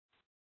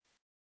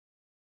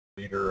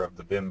leader of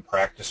the BIM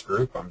practice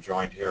group. I'm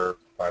joined here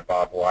by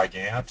Bob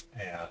Wygant,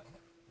 and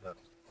the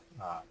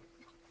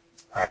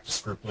practice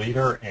group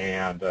leader,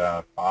 and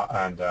Rob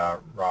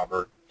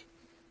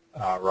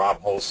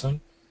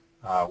Holson.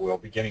 We'll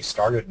be getting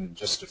started in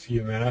just a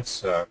few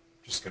minutes.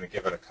 Just going to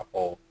give it a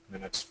couple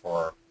minutes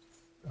for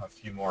a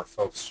few more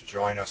folks to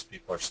join us.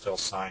 People are still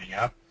signing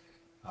up.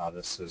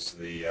 This is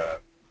the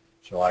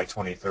July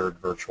 23rd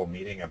virtual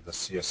meeting of the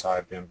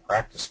CSI BIM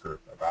practice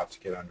group about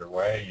to get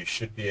underway. You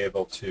should be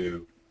able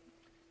to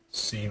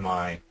see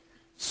my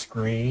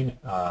screen,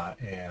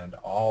 and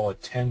all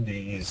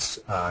attendees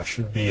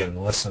should be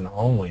in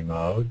listen-only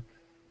mode.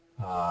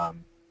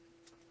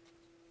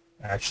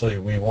 Actually,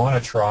 we want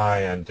to try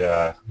and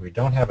we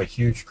don't have a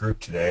huge group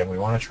today, and we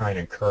want to try and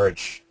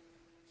encourage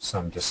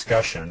some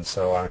discussion.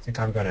 So I think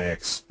I'm going to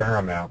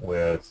experiment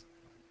with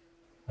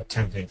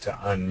attempting to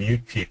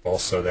unmute people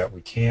so that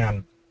we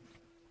can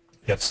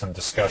get some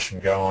discussion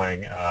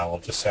going. We'll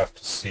just have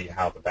to see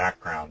how the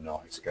background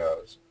noise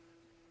goes.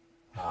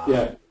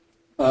 The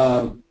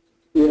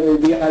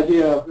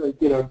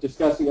idea of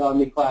discussing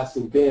OmniClass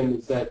and BIM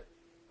is that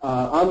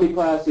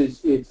OmniClass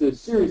it's a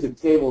series of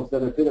tables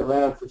that have been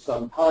around for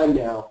some time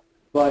now,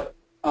 but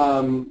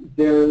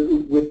they're,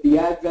 with the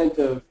advent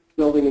of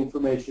building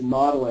information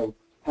modeling,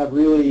 have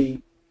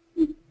really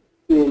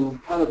been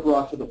kind of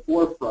brought to the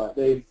forefront.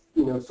 They've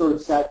sort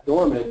of sat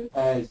dormant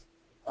as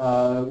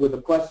with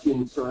a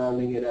question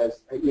surrounding it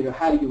as,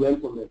 how do you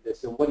implement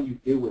this and what do you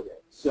do with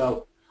it?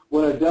 So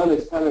what I've done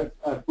is kind of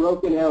I've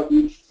broken out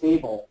each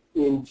table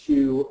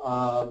into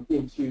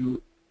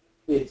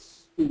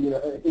its,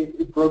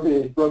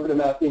 broken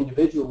them out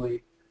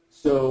individually,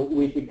 so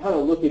we could kind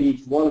of look at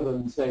each one of them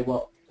and say,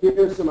 well,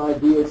 here's some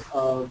ideas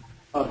of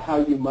how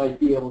you might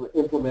be able to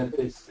implement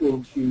this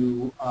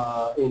into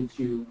a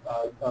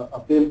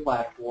BIM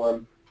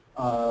platform.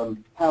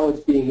 How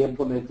it's being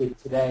implemented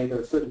today. There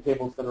are certain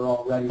tables that are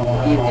already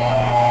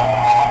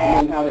and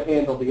then how to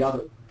handle the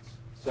others.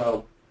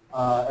 So,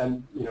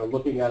 and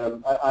looking at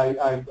them,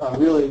 I'm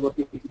really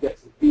looking to get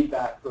some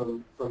feedback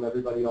from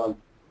everybody on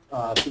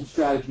some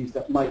strategies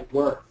that might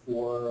work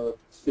for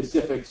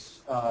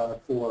specifics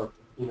for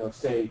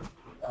say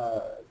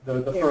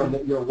the firm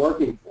that you're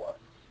working for.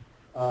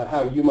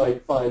 How you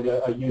might find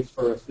a use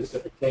for a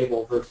specific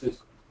table versus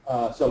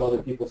some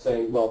other people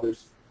saying, well,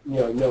 there's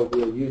no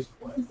real use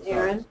for it. This is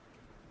Erin.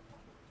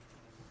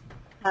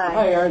 Hi.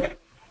 Hi, Erin.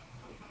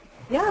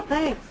 Yeah,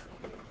 thanks.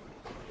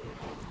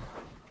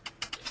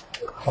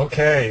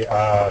 Okay,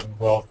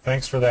 well,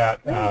 thanks for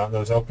that,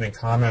 those opening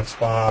comments,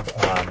 Bob.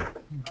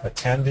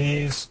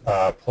 Attendees,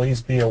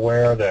 please be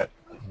aware that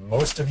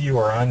most of you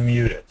are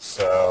unmuted,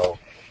 so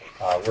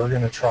we're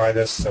going to try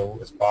this so,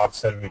 as Bob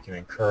said, we can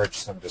encourage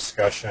some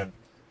discussion,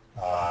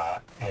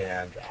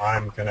 and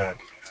I'm going to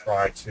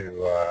try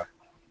to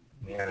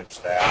manage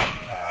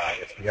that.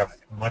 If we have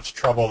much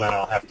trouble, then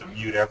I'll have to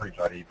mute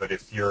everybody. But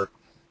if you're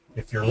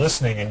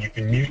listening and you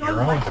can mute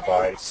your own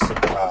device,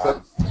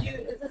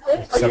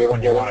 except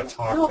when you want to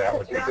talk, that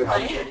would be helpful.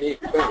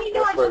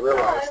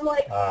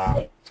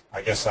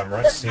 I guess I'm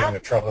seeing the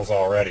troubles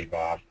already,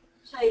 Bob.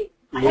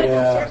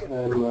 Yeah,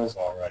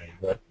 already.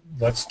 But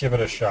let's give it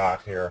a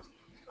shot here.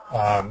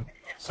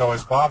 So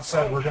as Bob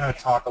said, we're going to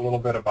talk a little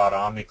bit about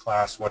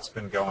OmniClass, what's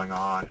been going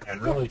on,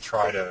 and really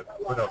try to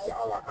put a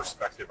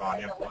perspective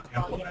on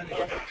implementing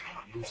it and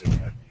using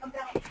it.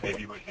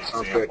 Maybe with the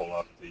example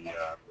of the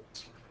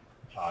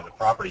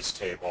properties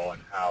table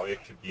and how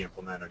it could be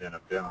implemented in a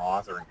BIM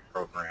authoring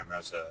program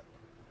as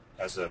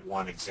a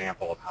one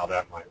example of how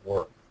that might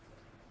work.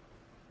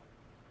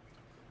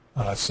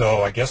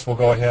 So I guess we'll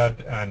go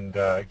ahead and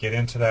get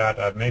into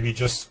that. Maybe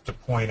just to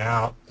point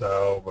out,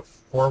 though,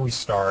 before we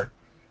start,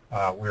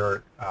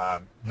 we're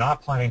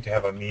not planning to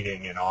have a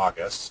meeting in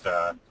August.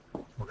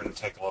 We're going to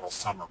take a little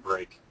summer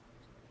break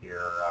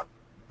here.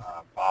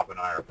 Bob and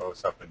I are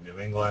both up in New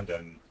England,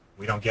 and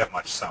we don't get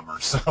much summer,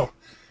 so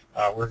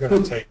we're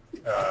going to take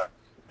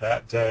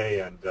that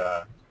day and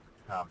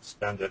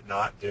spend it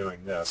not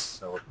doing this.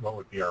 So what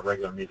would be our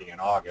regular meeting in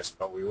August,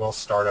 but we will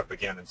start up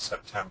again in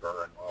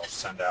September, and we'll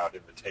send out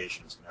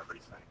invitations and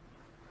everything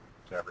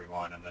to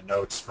everyone, and the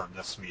notes from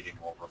this meeting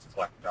will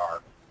reflect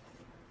our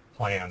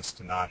plans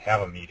to not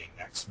have a meeting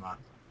next month.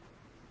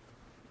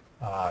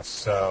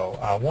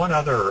 One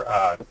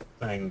other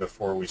thing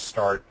before we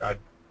start,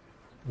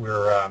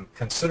 we're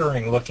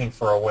considering looking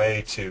for a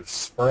way to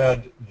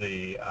spread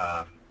the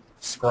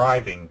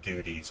scribing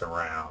duties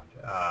around.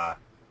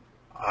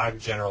 I've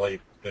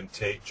generally been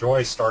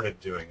Joy started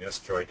doing this,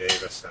 Joy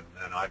Davis, and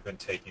then I've been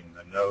taking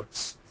the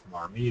notes from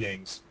our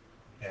meetings,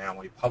 and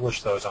we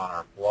publish those on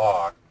our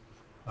blog.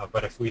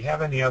 But if we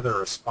have any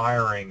other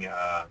aspiring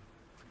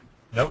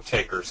note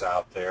takers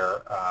out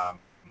there,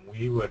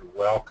 we would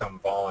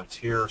welcome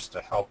volunteers to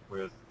help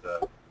with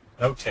the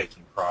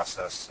note-taking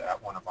process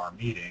at one of our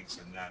meetings,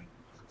 and then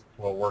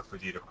we'll work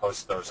with you to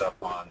post those up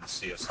on the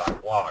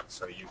CSI blog,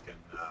 so you can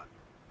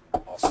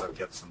also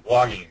get some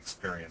blogging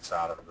experience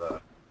out of the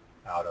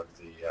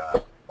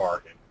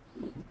bargain.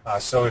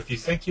 So if you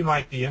think you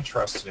might be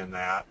interested in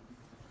that,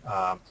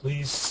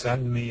 please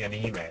send me an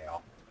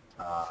email.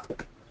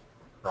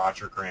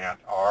 Roger Grant,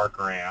 R.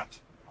 Grant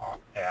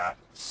at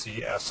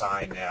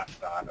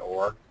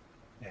csinet.org,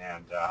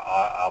 and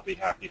I'll be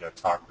happy to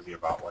talk with you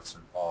about what's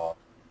involved.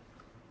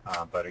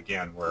 But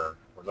again, we're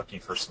looking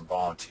for some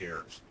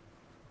volunteers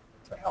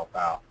to help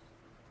out.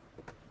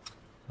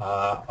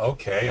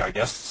 Okay, I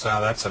guess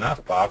that's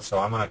enough, Bob. So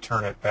I'm going to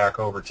turn it back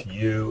over to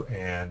you,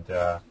 and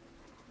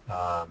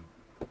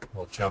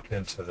we'll jump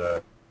into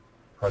the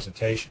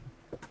presentation.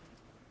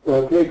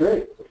 Okay,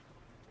 great.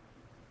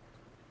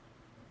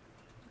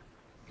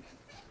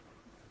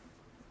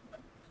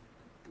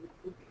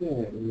 Okay,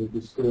 let me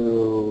just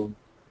go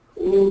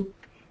clean,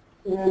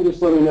 and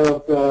just let me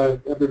know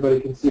if everybody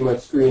can see my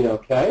screen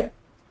okay.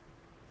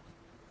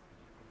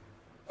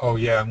 Oh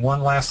yeah, and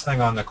one last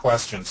thing on the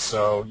questions.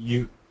 So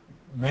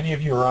many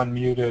of you are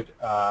unmuted.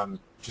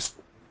 Just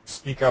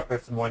speak up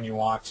if and when you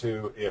want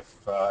to. If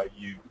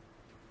you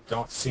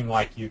don't seem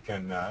like you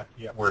can,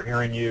 yeah, we're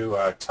hearing you.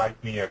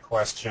 Type me a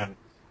question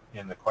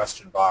in the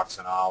question box,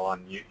 and I'll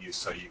unmute you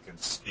so you can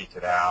speak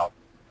it out,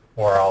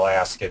 or I'll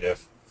ask it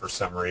if for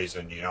some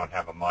reason you don't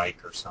have a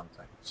mic or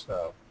something.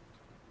 So,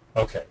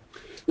 okay.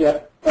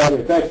 Yeah.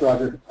 Okay, thanks,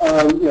 Roger.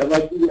 Yeah,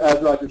 like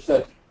as Roger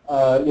said,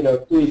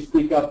 please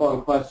speak up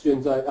on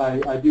questions.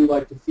 I do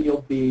like to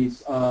field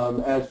these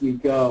as we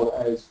go.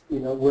 As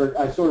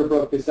I sort of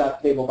broke this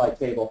out table by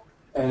table,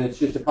 and it's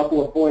just a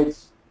couple of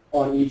points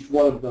on each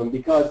one of them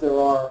because there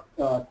are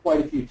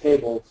quite a few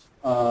tables.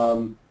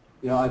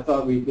 I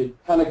thought we could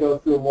kind of go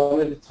through them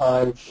one at a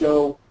time,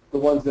 show the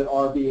ones that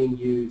are being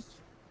used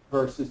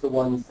versus the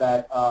ones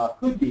that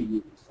could be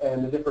used,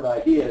 and the different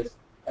ideas.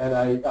 And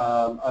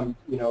I'm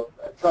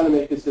trying to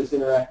make this as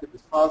interactive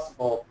as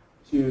possible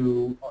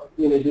to,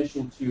 in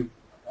addition to,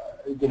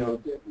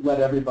 let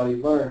everybody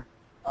learn,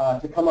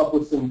 to come up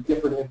with some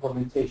different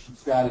implementation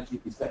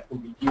strategies that can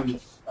be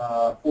used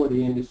for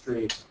the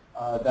industry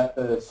that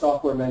the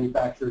software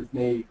manufacturers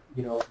may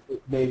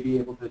be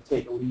able to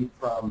take a lead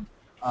from.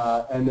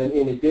 And then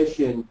in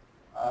addition,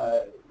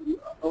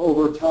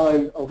 over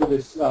time, over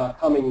this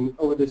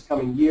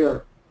coming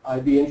year,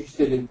 I'd be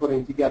interested in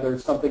putting together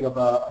something of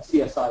a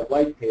CSI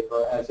white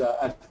paper as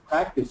a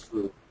practice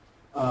group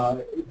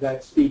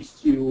that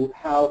speaks to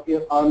how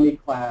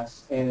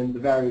OmniClass and the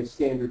various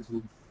standards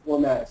and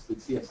formats that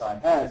CSI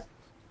has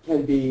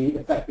can be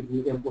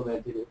effectively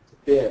implemented into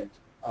BIM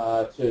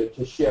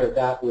to share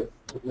that with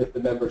the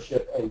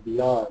membership and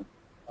beyond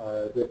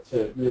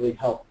to really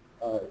help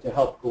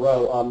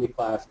grow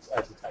OmniClass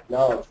as a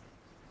technology.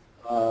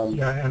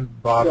 Yeah, and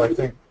Bob,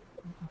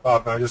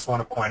 Bob, I just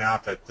want to point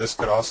out that this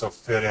could also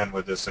fit in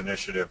with this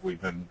initiative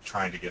we've been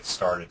trying to get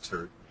started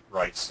to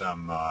write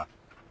some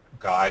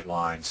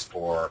guidelines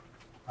for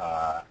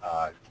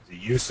the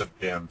use of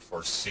BIM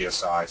for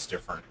CSI's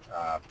different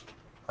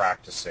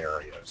practice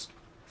areas.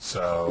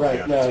 So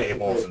right, the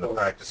tables and the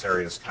practice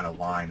areas kind of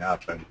line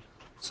up, and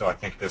so I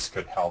think this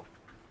could help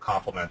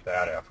complement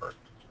that effort.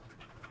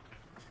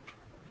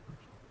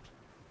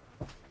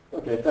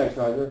 Okay, thanks,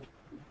 Roger.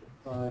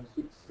 5,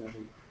 6,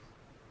 7.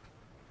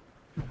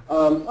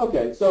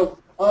 Okay, so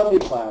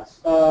OmniClass.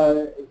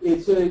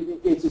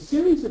 It's a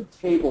series of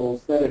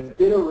tables that have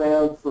been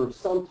around for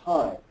some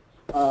time,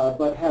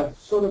 but have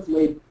sort of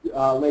laid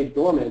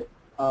dormant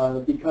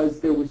because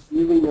there was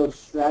really no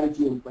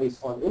strategy in place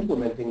on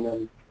implementing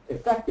them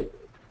effectively.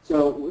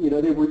 So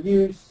they were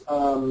used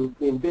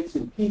in bits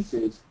and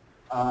pieces.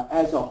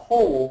 As a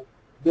whole,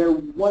 there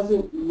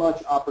wasn't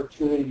much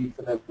opportunity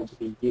for them to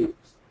be used.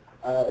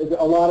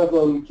 A lot of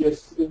them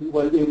just it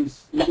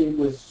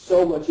was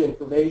so much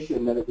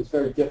information that it was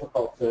very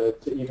difficult to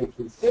even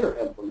consider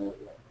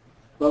implementing it.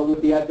 But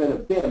with the advent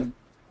of BIM,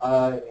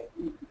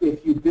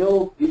 if you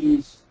build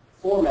these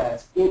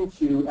formats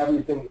into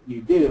everything that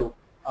you do,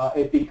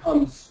 it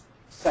becomes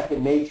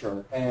second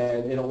nature,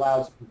 and it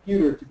allows a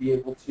computer to be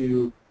able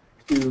to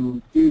do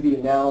the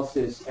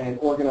analysis and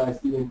organize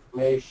the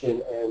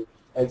information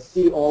and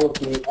see all of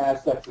the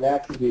aspects and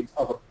attributes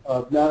of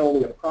not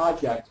only a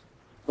project,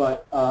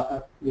 but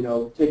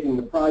taking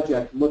the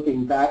project,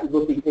 looking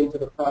into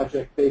the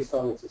project based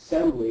on its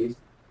assemblies,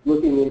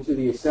 looking into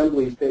the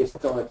assemblies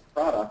based on its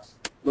products,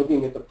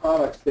 looking at the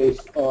products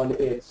based on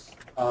its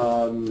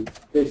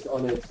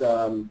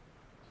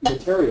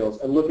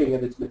materials, and looking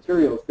at its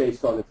materials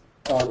based on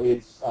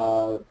its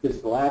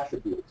physical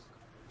attributes.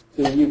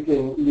 So you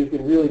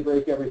can really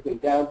break everything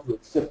down to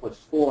its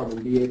simplest form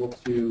and be able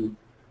to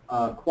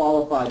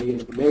qualify the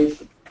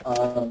information.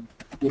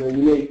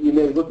 You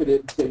may look at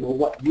it and say, well,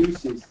 what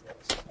use is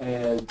this?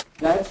 And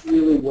that's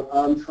really what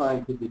I'm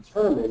trying to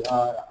determine.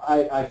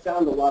 I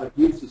found a lot of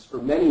uses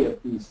for many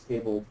of these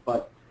tables,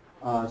 but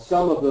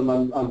some of them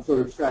I'm sort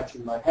of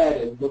scratching my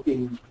head and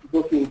looking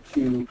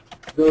to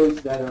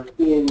those that are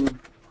in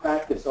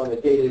practice on a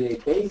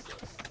day-to-day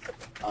basis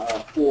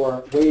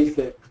for ways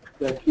that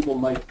people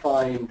might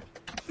find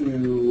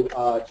to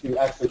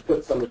actually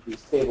put some of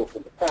these tables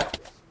into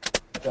practice.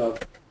 So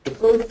the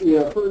first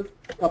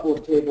couple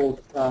of tables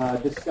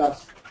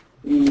discuss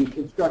the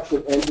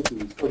construction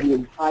entities for the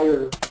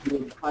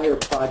entire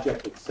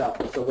project itself.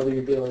 So whether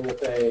you're dealing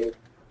with a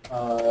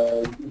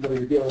whether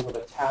you're dealing with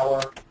a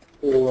tower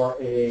or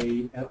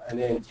an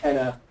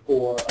antenna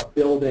or a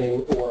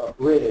building or a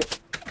bridge,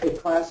 it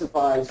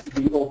classifies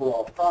the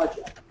overall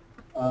project.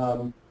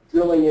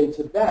 Drilling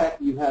into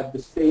that, you have the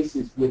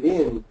spaces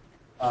within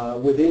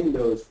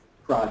those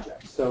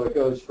projects. So it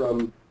goes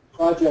from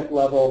project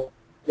level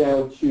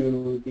down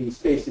to the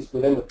spaces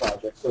within the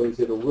project. So is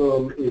it a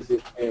room? Is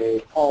it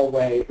a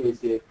hallway?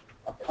 Is it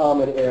a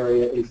common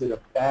area? Is it a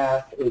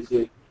bath? Is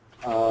it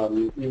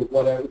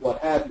what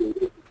have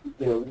you?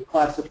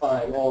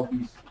 Classifying all of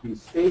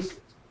these spaces.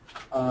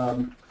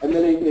 And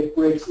then it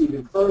breaks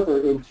even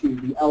further into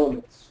the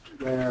elements,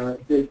 where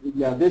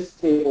now this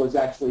table is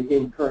actually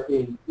in current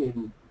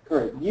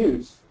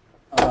use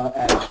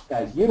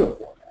as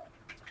uniform,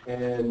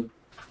 and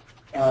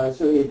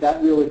so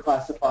that really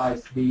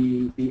classifies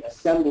the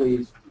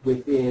assemblies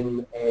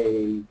within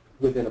a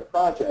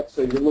project.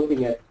 So you're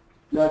looking at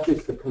not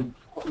just the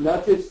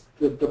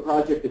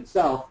project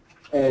itself,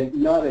 and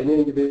not an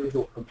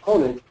individual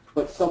component,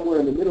 but somewhere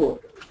in the middle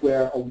of it,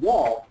 where a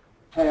wall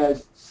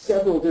has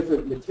several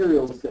different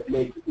materials that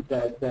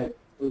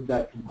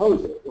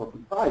compose it or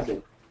comprise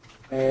it.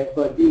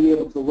 But being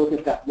able to look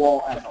at that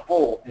wall as a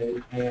whole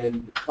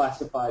and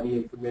classify the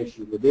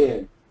information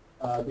within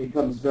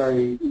becomes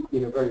very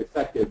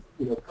effective.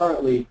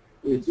 Currently,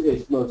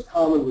 it's most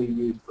commonly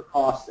used for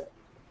costing.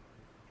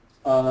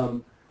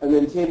 And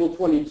then Table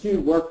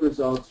 22, work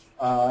results.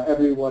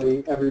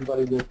 Everybody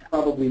will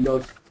probably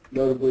most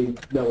notably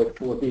know it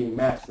for being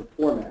master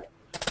format.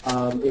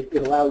 It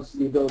allows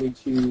the ability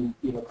to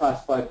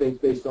classify things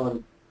based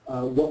on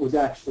what was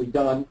actually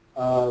done.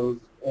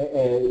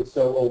 And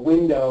so a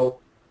window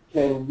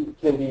can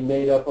be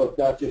made up of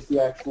not just the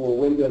actual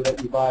window that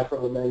you buy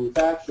from a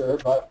manufacturer,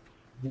 but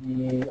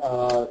the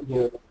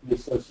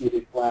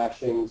associated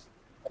flashings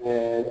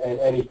and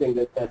anything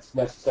that's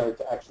necessary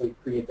to actually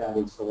create that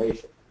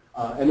installation.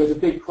 And there's a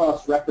big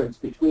cross-reference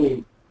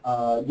between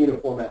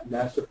uniformat and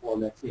master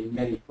formats in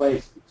many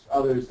places.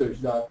 Others,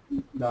 there's not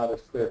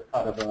as clear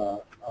cut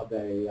of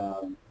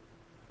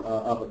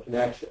a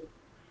connection.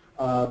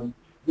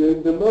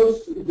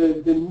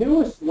 The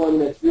newest one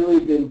that's really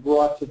been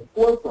brought to the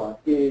forefront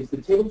is the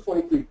Table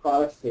 23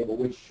 products table,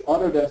 which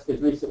Autodesk has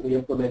recently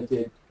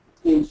implemented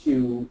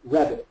into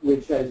Revit,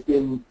 which has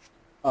been,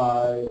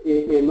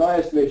 in my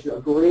estimation, a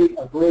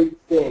great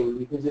thing,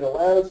 because it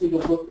allows you to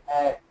look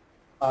at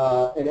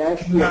an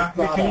actual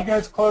product. Can you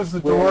guys close the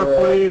door,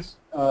 please?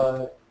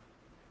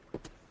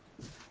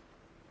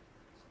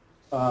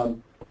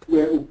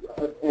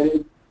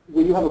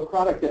 When you have a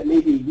product that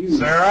may be used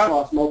Sarah?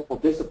 across multiple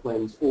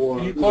disciplines, or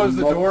Can you close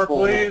the door,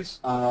 please?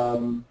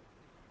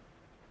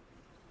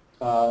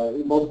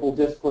 Multiple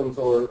disciplines,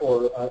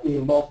 or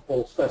in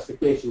multiple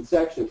specification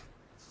sections,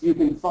 you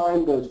can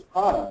find those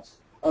products.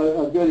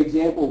 A good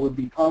example would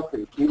be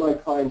concrete. You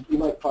might find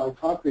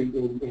concrete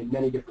in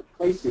many different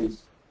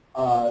places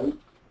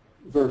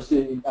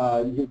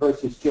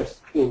versus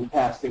just in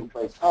casting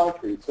place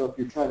concrete. So if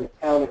you're trying to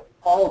count it,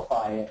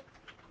 qualify it,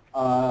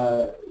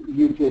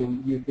 you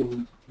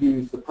can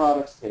use the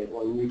products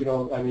table,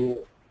 and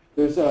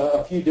there's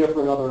a few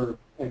different other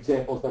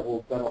examples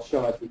that I'll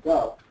show as we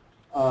go.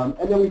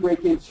 And then we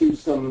break into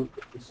some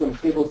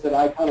tables that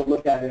I kind of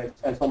look at it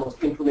as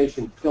almost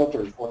information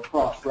filters or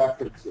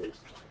cross-references,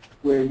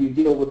 where you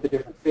deal with the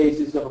different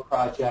phases of a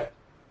project,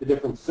 the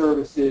different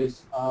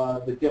services,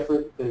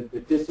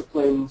 the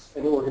disciplines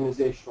and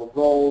organizational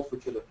roles,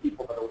 which are the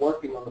people that are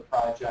working on the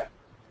project,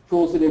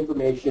 tools and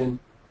information,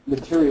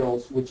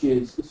 materials, which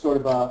is sort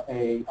of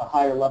a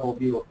higher level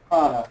view of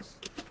products,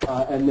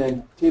 and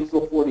then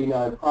Table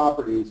 49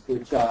 properties,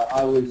 which I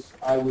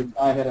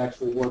had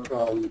actually worked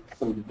on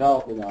some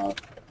development of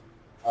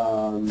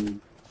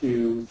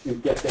to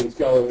get things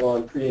going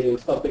on creating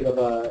something of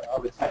a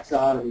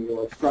taxonomy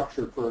or a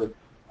structure for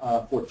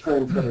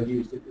terms that are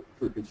used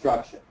for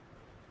construction.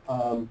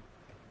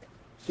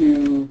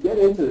 To get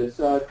into this,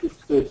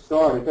 just to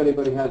start, if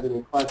anybody has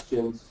any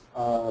questions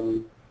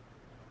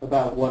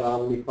about what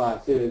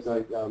OmniClass is,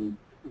 I'm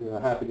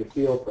happy to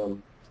field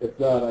them. If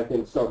not, I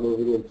can start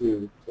moving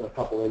into a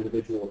couple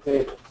individual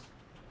tables.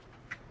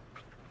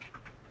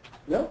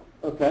 No?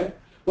 Okay.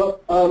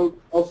 Well,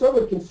 I'll start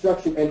with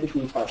construction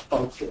entities by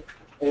function.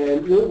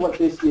 And really what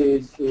this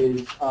is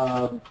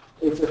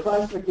it's a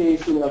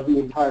classification of the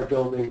entire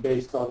building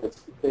based on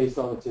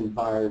its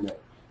environment.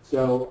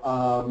 So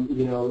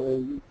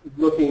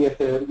looking at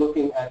the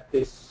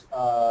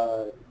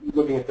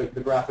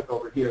graphic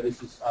over here,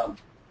 this is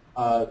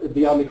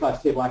the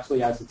OmniClass table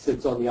actually as it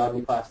sits on the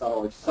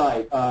OmniClass.org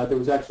site. There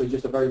was actually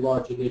just a very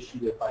large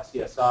initiative by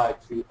CSI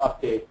to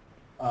update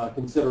a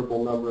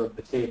considerable number of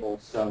the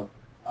tables. So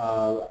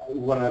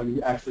what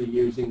I'm actually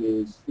using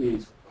is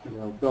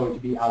going to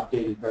be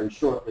outdated very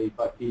shortly,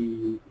 but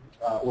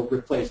or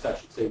replaced, I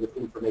should say, with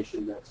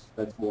information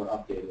that's more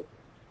updated.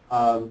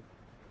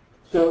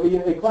 So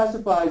it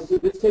classifies.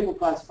 This table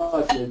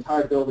classifies the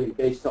entire building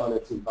based on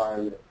its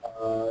environment.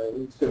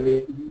 So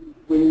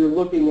when you're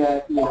looking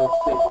at say a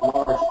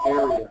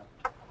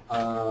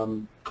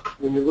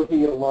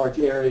large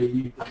area,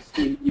 you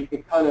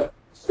can kind of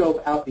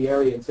scope out the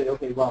area and say,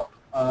 okay, well,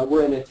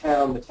 we're in a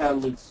town, the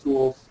town needs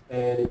schools,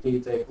 and it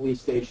needs a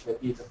police station,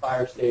 it needs a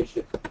fire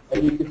station.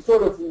 And you can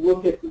sort of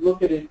look at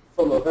it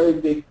from a very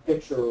big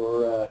picture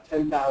or a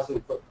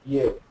 10,000-foot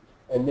view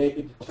and make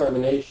a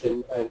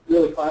determination and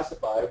really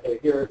classify, okay,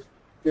 here's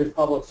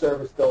public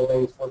service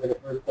buildings, we're going to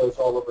group those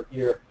all over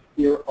here.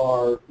 Here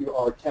are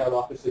town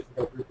offices,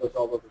 we're going to group those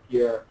all over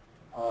here.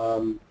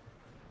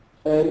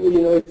 And,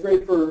 you know, it's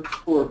great for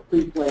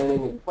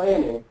pre-planning and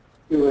planning,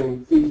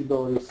 doing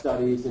feasibility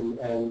studies and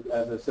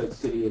as I said,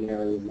 city and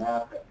area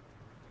mapping.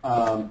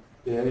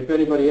 You know, if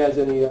anybody has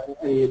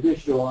any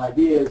additional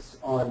ideas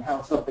on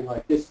how something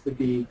like this could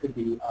be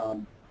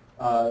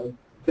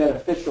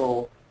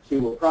beneficial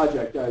to a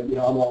project, you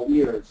know, I'm all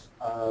ears.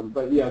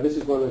 But yeah, this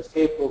is one of those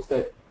tables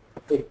that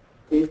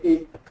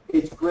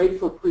it's great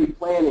for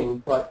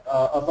pre-planning, but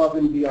above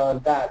and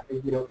beyond that,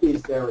 you know,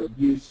 is there a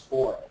use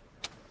for it?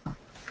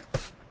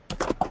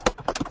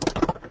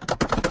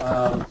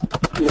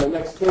 You know,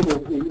 next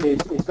table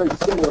is very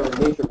similar in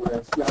nature, where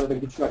it's rather than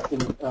construction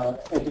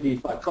entities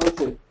by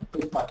function,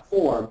 it's by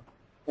form,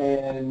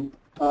 and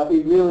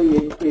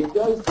it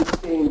does the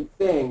same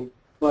thing,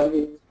 but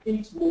it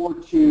speaks more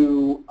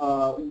to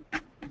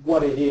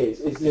what it is.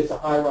 Is this a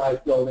high-rise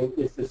building?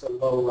 Is this a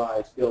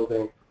low-rise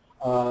building?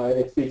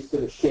 It speaks to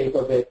the shape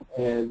of it,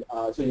 and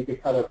so you can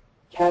kind of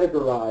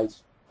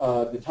categorize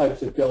the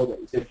types of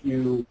buildings. If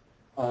you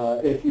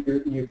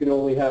can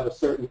only have a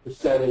certain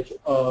percentage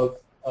of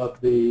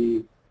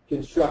the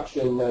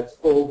construction that's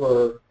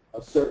over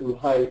a certain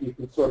height, you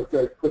can sort of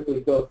very quickly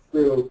go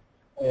through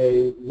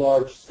a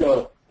large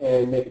scope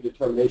and make a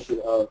determination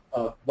of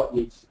what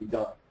needs to be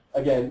done.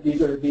 Again,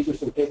 these are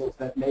some tables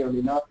that may or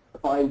may not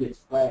find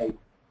its way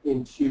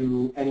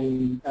into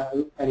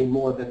any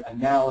more than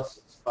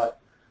analysis, but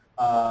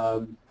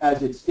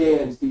as it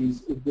stands,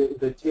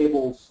 the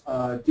tables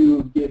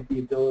do give the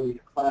ability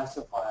to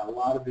classify a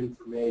lot of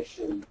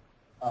information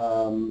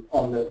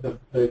on the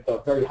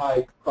very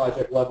high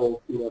project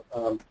level, you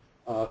know,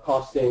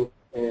 costing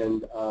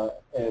and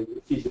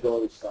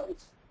feasibility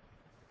studies.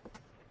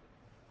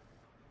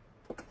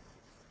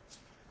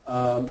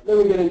 Then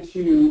we get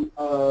into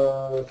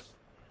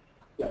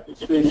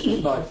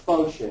spaces by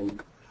function.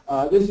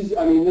 This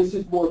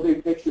is more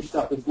big picture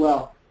stuff as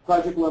well.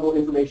 Project level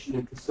information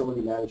and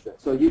facility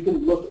management. So you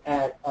can look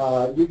at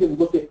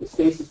the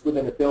spaces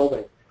within a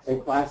building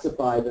and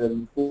classify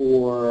them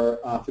for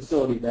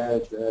facility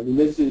management. I mean,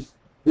 this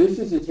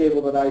is a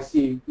table that I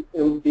see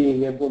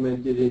being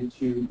implemented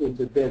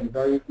into BIM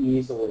very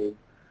easily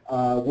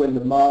when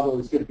the model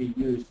is going to be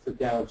used for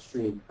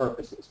downstream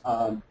purposes.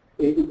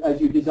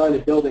 As you design a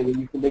building,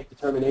 you can make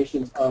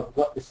determinations of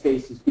what the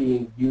space is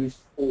being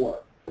used for.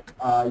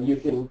 You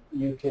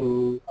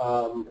can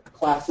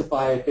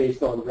classify it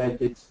based on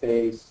rented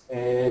space,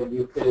 and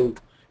you can,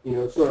 you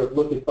know, sort of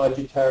look at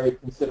budgetary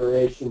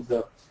considerations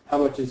of how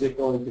much is it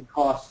going to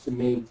cost to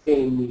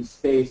maintain these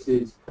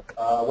spaces,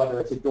 whether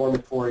it's a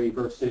dormitory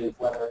versus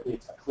whether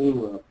it's a clean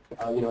room.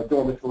 You know, a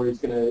dormitory is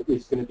going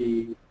to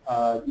be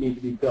need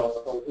to be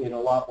built in a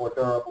lot more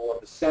durable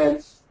of a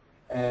sense,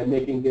 and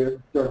making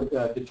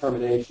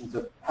determinations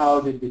of how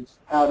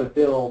to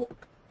build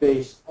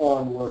based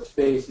on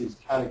workspaces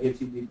kind of gives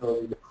you the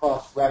ability to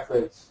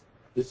cross-reference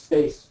the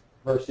space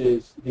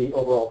versus the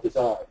overall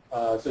design.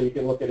 So you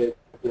can look at it,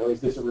 you know, is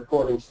this a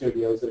recording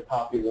studio? Is it a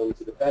copy room?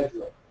 Is it a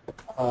bedroom?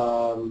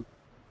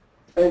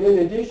 And in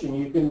addition,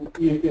 you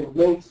can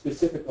link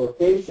specific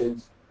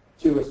locations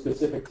to a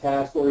specific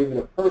task or even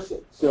a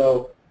person.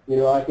 So, you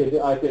know, I could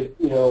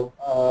you know,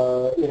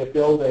 in a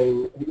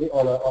building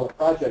on a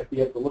project,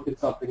 be able to look at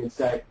something and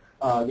say,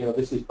 you know,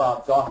 this is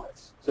Bob's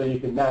office. So you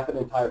can map an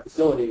entire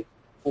facility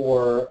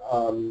for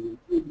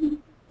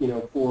you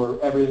know, for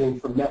everything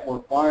from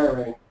network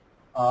wiring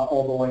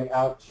all the way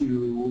out to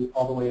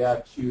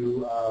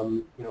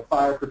you know,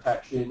 fire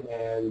protection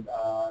and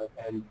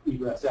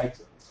egress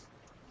exits.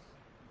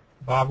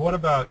 Bob, what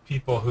about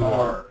people who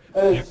are?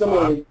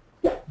 Similarly,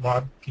 yeah.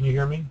 Bob, can you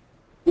hear me?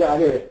 Yeah, I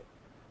hear you.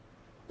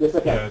 Yes, I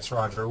can. Yeah, it's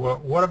Roger. Well,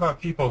 what about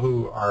people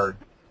who are,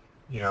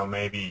 you know,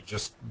 maybe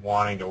just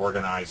wanting to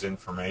organize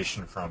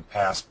information from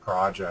past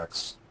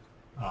projects?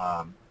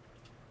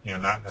 You know,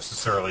 not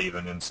necessarily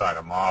even inside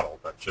a model,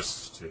 but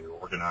just to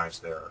organize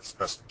their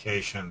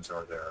specifications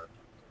or their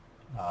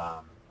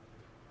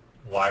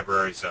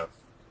libraries of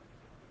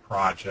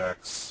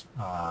projects.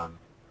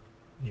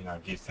 You know,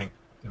 do you think,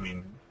 I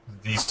mean,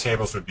 these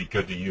tables would be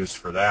good to use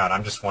for that?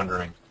 I'm just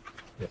wondering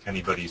if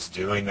anybody's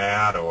doing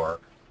that,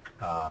 or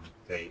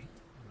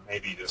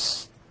maybe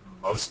this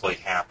mostly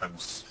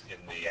happens in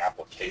the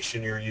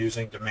application you're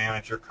using to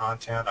manage your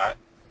content.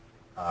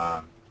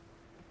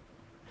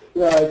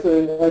 Yeah,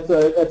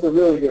 that's a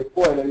really good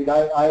point. I mean,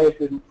 I have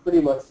been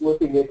pretty much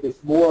looking at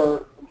this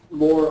more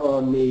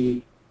on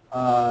the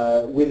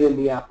within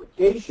the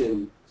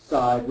application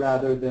side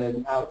rather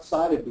than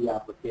outside of the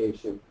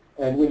application.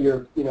 And when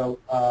you're, you know,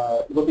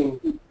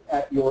 looking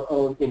at your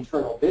own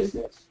internal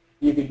business,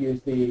 you could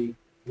use the,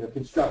 you know,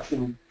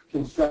 construction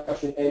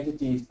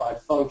entities by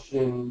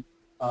function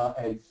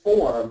and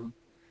form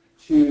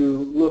to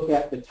look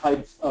at the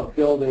types of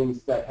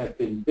buildings that have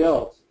been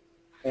built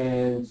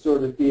and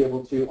sort of be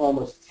able to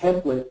almost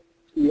template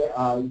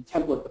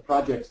the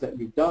projects that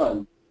you've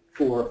done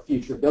for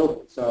future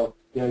buildings. So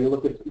you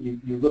look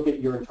at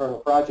your internal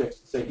projects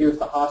and say, here's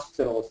the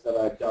hospitals that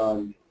I've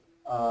done,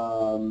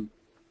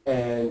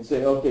 and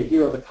say, okay,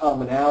 here are the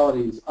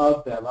commonalities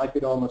of them. I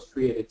could almost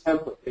create a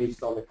template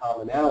based on the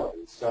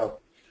commonalities. So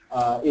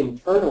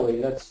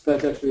internally, that's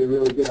actually a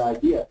really good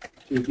idea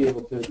to be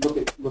able to look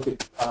at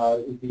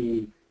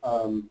the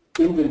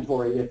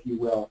inventory, if you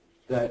will,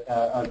 that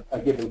a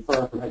given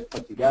firm has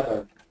put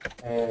together,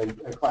 and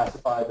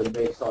classify them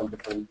based on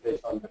different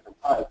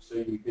types. So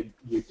you could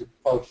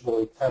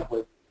functionally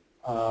template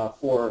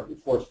for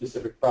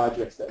specific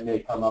projects that may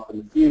come up in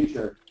the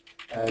future,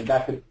 and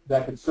that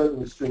could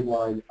certainly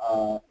streamline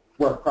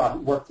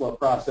workflow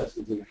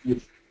processes in the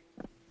future.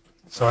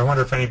 So I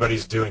wonder if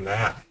anybody's doing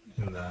that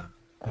in the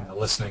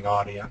listening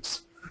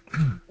audience.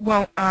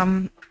 Well,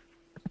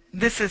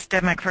 this is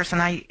Deb McPherson.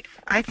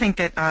 I think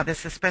that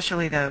this,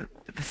 especially the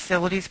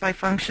facilities by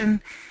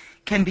function,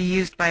 can be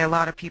used by a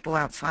lot of people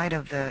outside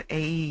of the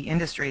AE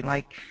industry.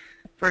 Like,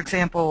 for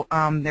example,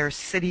 there's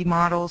city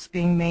models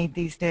being made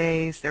these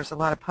days. There's a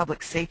lot of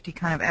public safety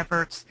kind of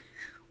efforts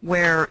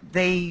where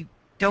they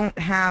don't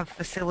have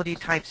facility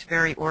types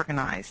very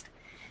organized.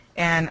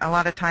 And a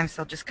lot of times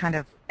they'll just kind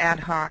of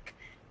ad hoc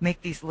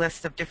make these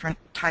lists of different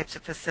types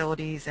of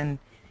facilities and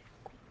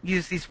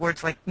use these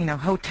words like,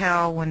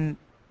 hotel, when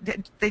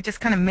they just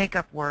kind of make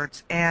up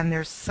words. And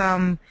there's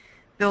some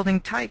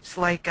building types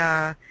like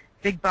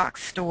big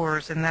box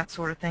stores and that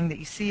sort of thing that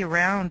you see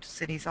around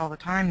cities all the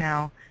time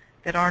now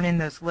that aren't in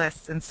those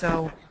lists. And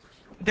so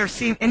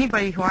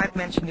anybody who I've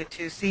mentioned it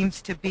to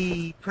seems to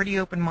be pretty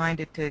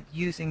open-minded to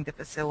using the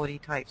facility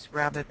types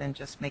rather than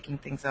just making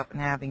things up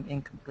and having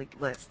incomplete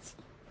lists.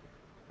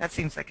 That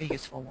seems like a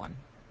useful one.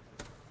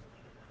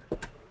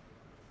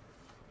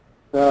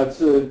 Thanks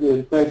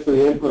for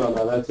the input on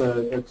that.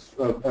 That's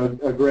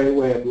a great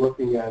way of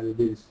looking at it.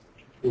 Is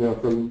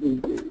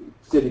from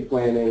city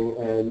planning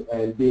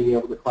and being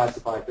able to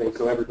classify things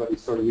so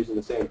everybody's sort of using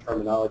the same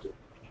terminology.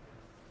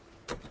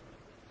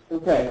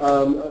 Okay,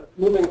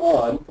 moving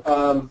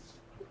on.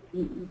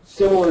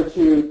 Similar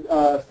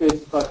to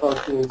spaces by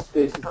function and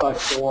spaces by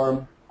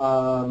form,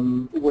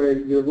 where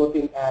you're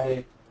looking at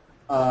it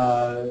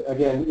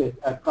again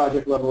at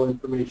project level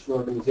information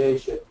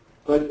organization,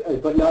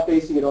 but not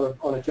basing it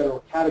on a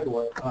general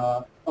category,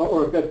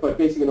 but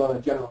basing it on a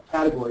general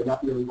category,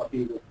 not really what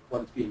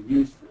it's being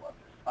used for.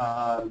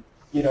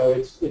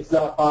 It's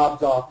not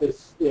Bob's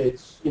office.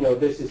 It's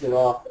this is an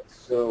office.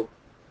 So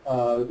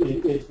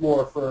it's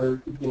more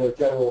for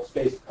general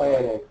space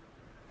planning.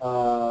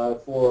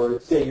 For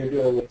say you're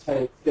doing a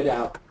tenant fit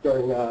out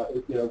during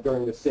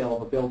during the sale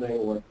of a building,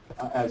 or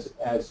as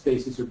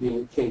spaces are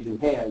being changing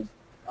hands,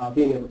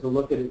 being able to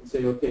look at it and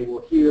say, okay,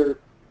 well here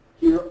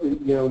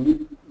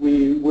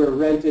we're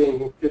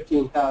renting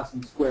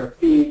 15,000 square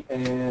feet,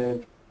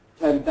 and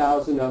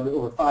 10,000 of it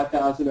or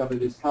 5,000 of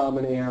it is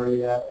common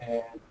area,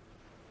 and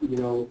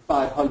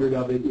 500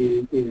 of it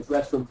is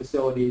restroom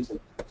facilities, and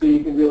so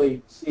you can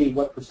really see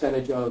what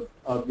percentage of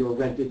your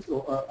rented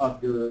or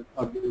of your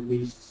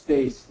leased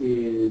space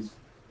is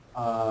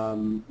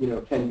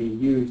can be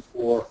used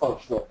for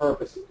functional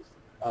purposes,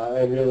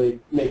 and really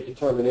make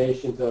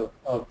determinations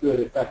of good,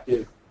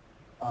 effective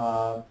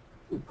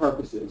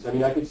purposes. I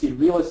mean, I could see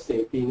real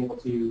estate being able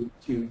to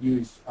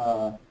use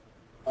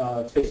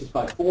spaces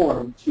by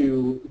form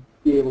to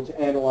be able to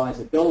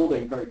analyze a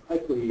building very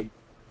quickly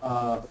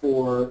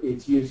for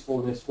its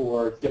usefulness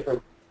for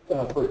different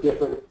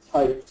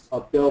types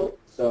of buildings.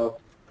 So,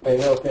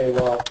 okay,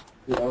 well,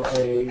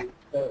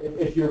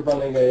 if you're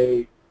running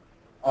a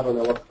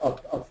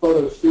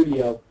photo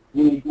studio,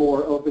 you need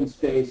more open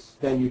space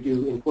than you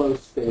do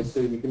enclosed space, so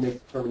you can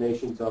make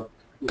determinations of,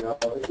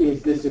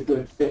 is this a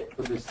good fit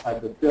for this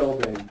type of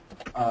building,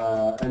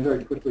 and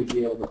very quickly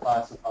be able to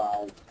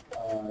classify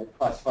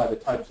the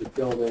types of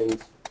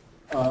buildings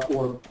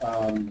or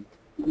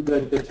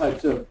the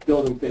types of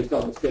buildings based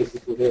on the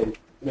spaces within to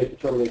make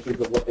determinations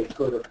of what they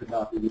could or could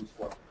not be used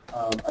for.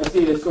 I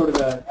see it as sort of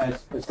a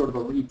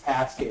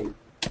retasking.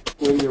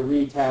 When you're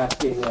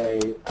retasking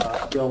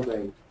a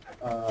building,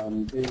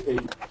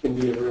 it can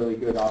be a really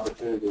good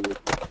opportunity to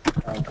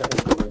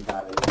implement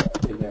that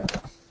in there.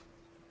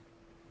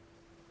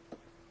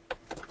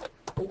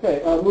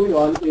 Okay, moving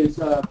on is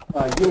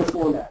unit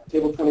format,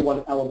 table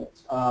 21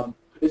 elements.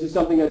 This is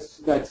something that's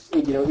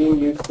in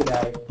use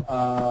today.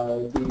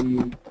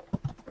 The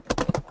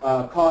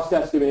cost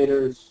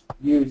estimators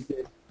use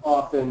it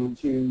often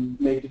to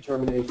make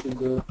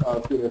determinations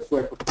of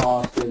square foot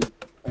cost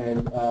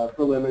and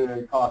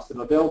preliminary cost of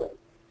a building.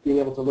 Being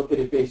able to look at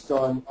it based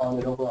on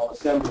an overall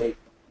assembly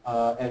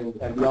and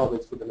the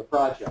elements within the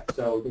project.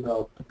 So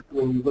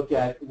when you look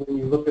at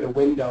a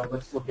window,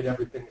 let's look at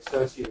everything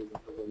associated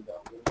with the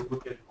window. When you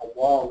look at a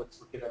wall, let's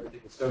look at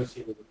everything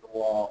associated with the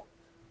wall.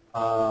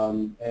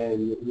 And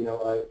an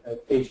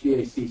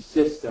HVAC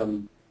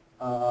system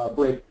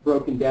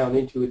broken down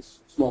into its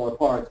smaller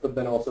parts, but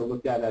then also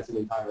looked at as an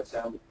entire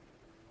assembly.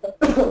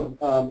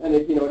 and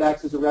it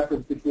acts as a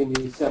reference between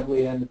the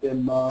assembly and the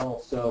BIM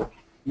model. So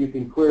you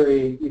can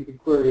query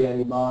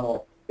any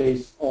model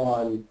based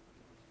on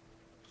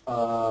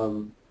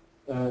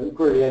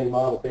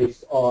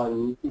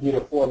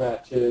unit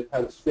format to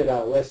kind of spit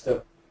out a list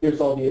of here's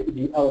all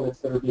the elements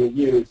that are being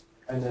used,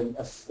 and then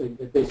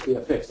basically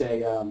affix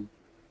a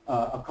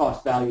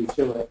cost value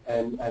to it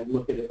and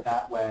look at it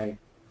that way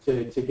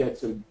to get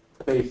some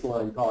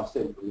baseline cost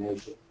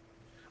information.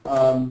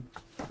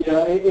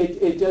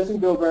 It doesn't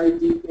go very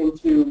deep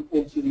into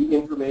the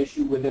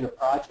information within a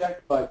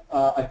project, but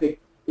I think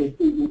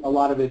a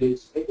lot of it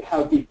is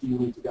how deep do you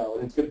need to go,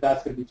 and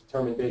that's going to be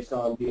determined based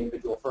on the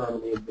individual firm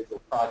and the individual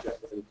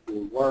project that is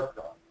being worked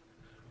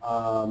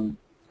on.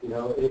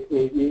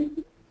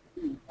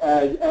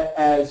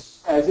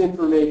 As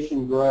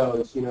information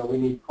grows, we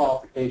need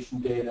qualification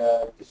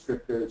data,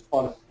 descriptors,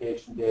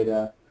 quantification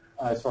data,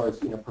 as far as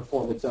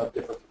performance of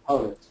different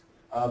components.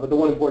 But the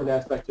one important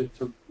aspect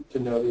to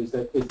note is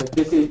that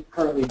this is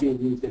currently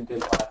being used in BIM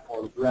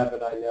platforms.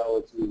 Revit, I know,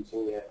 it's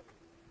using it,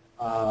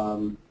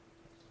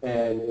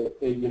 and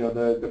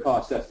the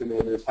cost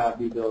estimators have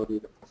the ability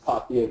to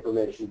pop the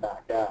information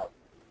back out.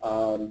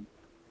 I'm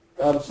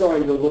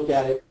starting to look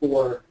at it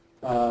for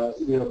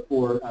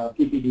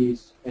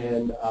PPDs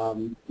and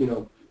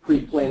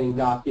pre-planning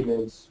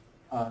documents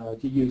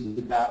to use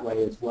it that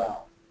way as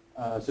well.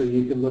 So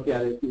you can look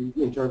at it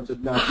in terms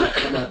of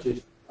not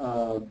just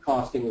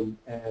costing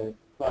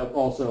but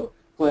also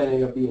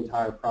planning of the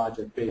entire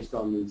project based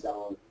on these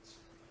elements.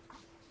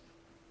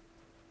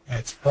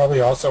 It's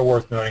probably also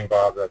worth noting,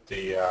 Bob, that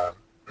the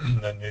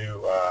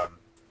new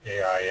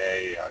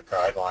AIA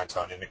guidelines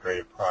on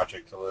integrated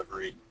project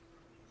delivery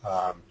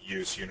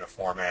use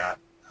uniformat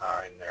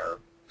in their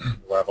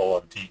level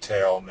of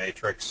detail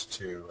matrix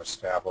to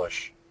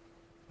establish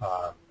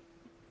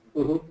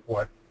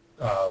what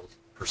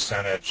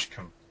percentage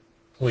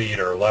complete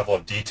or level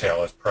of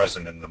detail is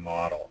present in the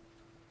model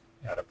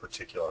at a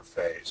particular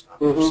phase, not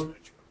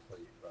percentage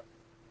complete. But.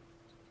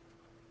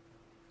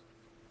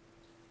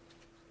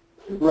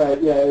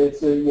 Right. Yeah.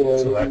 It's a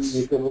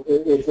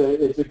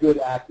good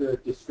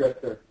accurate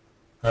descriptor.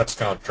 That's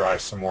going to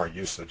drive some more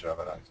usage of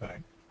it, I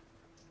think.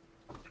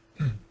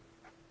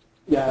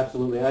 Yeah,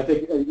 absolutely. I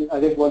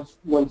think once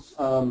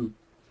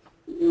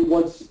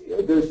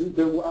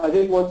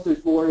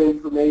there's more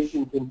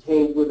information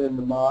contained within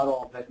the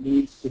model that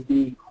needs to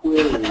be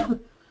queried, people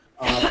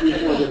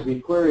are going to be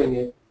querying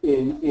it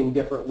in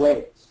different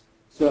ways.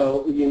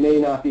 So you may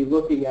not be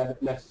looking at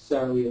it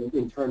necessarily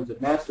in terms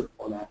of master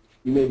format.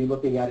 You may be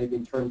looking at it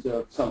in terms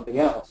of something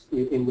else,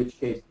 in which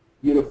case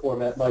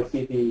uniformat might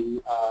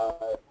be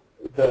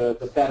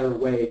the better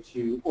way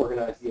to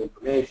organize the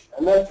information.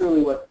 And that's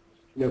really what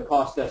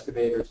cost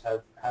estimators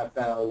have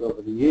found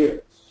over the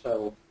years.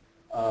 So,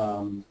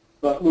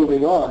 but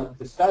moving on,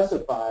 the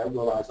specifier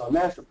relies on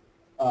master.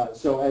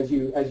 So as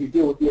you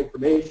deal with the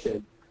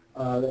information,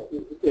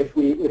 if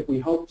we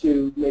hope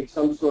to make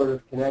some sort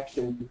of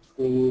connection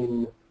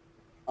between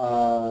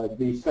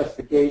the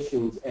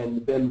specifications and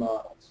the BIM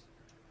models,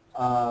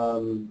 or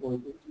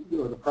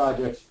the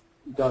projects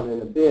done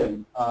in a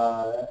BIM,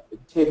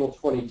 Table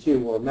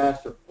 22 or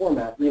master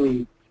format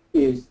really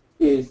is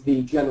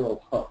the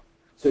general hook.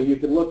 So you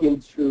can look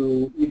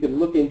into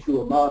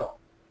a model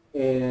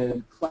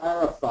and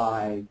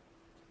clarify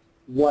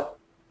what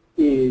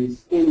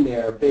is in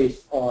there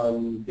based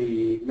on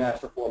the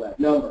master format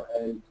number.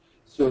 And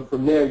so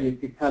from there you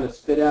could kind of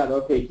spit out,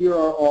 okay, here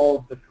are all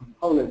of the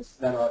components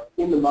that are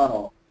in the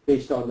model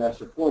based on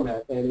master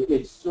format, and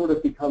it sort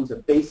of becomes a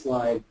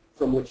baseline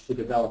from which to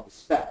develop a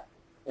spec.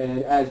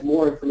 And as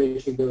more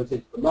information goes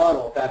into the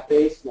model, that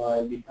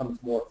baseline becomes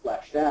more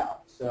fleshed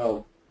out.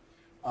 So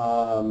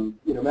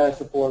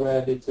master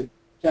format, it's a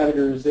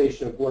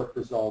categorization of work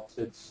results.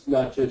 It's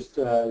not just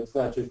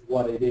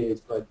what it is,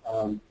 but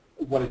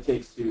what it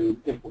takes to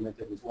implement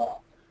it as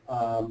well.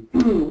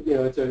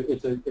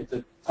 It's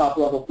a top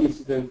level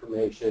piece of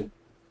information.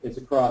 It's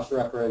a cross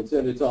reference,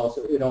 and it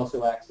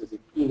also acts as a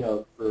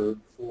keynote for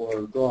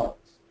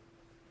drawings.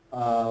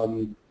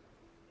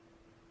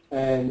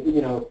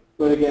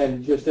 But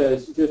again, just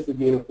with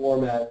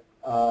uniformat,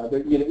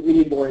 we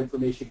need more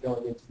information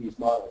going into these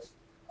models.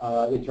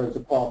 In terms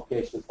of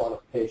qualification and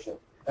quantification.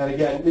 And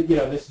again,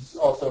 this is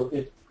also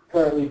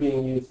currently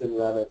being used in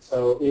Revit,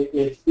 so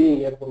it's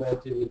being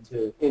implemented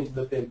into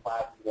the BIM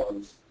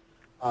platforms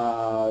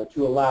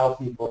to allow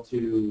people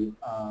to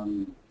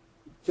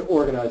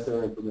organize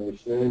their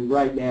information. And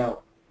right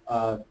now,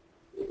 I'd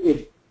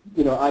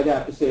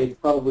have to say it's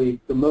probably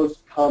the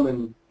most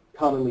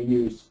commonly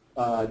used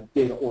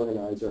data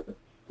organizer.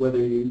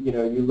 Whether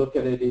you look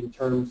at it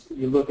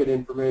you look at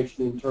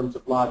information in terms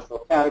of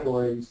logical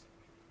categories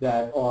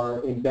that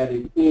are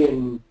embedded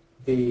in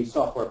the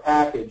software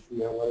package,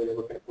 whether you're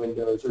looking at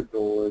windows or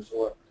doors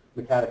or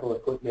mechanical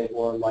equipment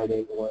or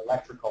lighting or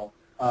electrical,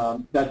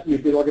 that you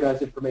can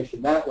organize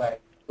information that way,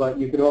 but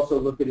you can also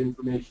look at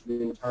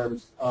information in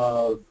terms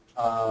of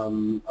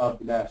the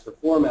master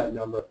format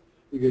number,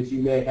 because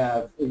you may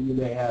have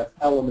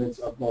elements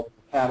of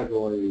multiple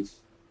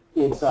categories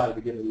inside of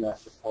a given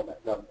master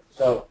format number.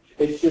 So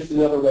it's just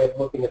another way of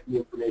looking at the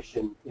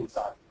information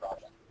inside the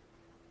project.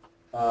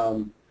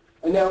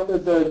 And now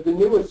the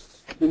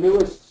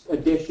newest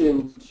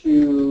addition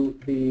to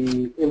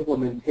the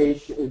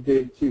implementation,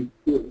 to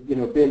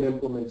BIM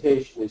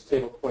implementation, is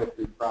Table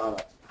 23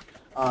 products.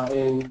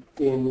 In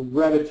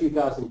Revit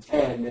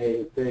 2010,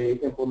 they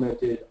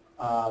implemented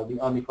the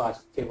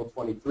OmniClass Table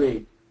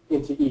 23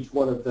 into each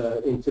one of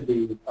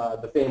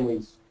the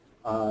families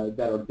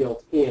that are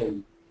built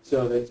in,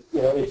 so that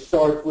it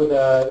starts with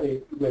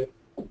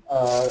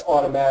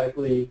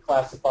automatically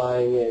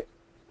classifying it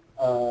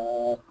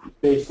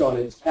based on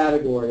its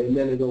category, and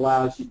then it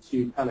allows you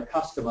to kind of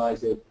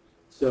customize it.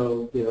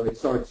 So it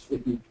starts,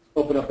 if you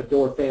open up a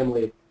door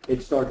family,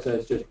 it starts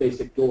as just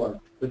basic door,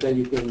 but then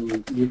you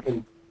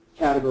can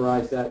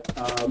categorize that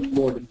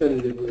more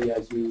definitively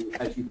as you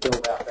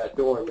build out that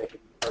door and make a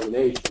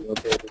determination.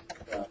 Okay, this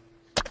is a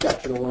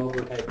sectional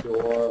overhead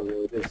door,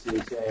 or this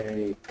is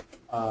a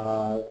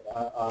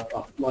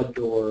flood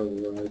door,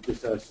 or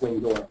just a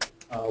swing door,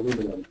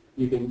 aluminum.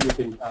 You can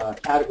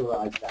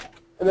categorize that.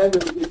 And then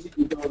there is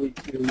the ability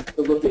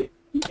to look at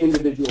the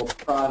individual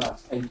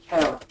products and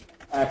count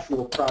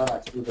actual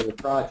products within a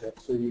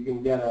project, so you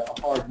can get a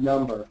hard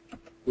number,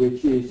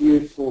 which is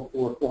useful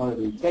for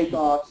quantity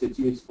takeoffs. It's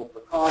useful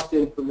for cost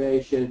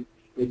information.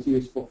 It's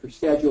useful for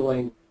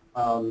scheduling.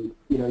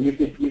 You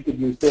could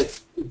use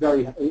this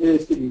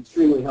this could be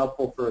extremely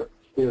helpful for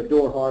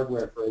door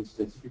hardware, for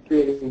instance. If you're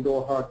creating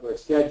door hardware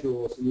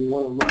schedules and you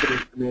want to look at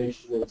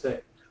information and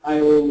say, I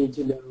only need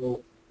to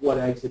know what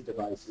exit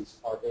devices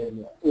are in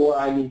there, or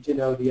I need to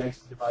know the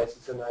exit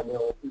devices, and I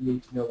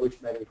need to know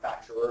which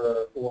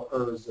manufacturer or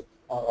ERs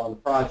are on the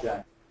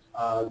project.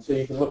 So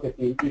you can look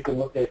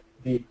at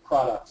the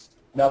products,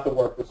 not the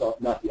work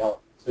result, not the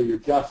element. So you're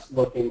just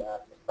looking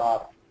at the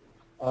product.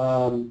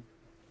 And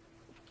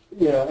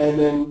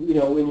then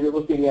when you're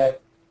looking at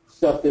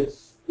stuff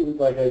that's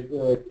like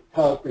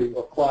concrete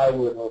or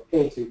plywood or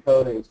paints and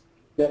coatings,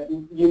 that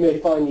you may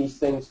find these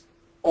things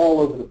all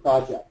over the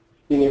project.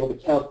 Being able to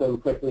count them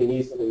quickly and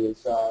easily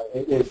is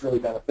really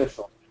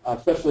beneficial,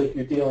 especially if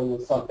you're dealing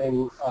with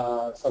something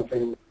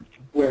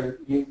where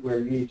you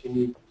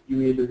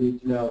either need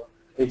to know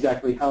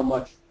exactly how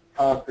much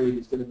concrete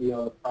is going to be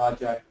on the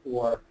project,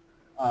 or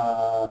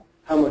how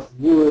much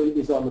wood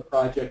is on the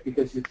project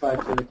because you're trying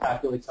to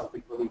calculate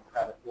something for leak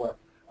credit, or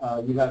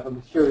you have a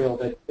material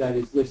that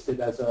is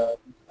listed as a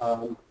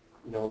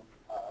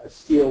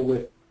steel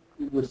with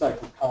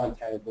recycled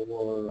content,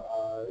 or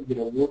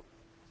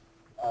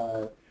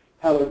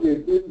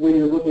when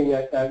you're looking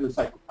at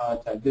recycled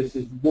content, this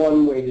is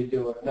one way to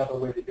do it. Another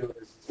way to do it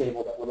is the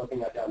table that we're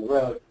looking at down the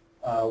road,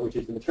 which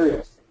is the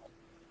materials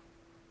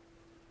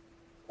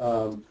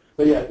table.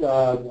 But yeah,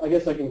 I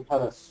guess I can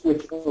kind of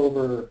switch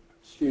over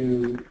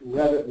to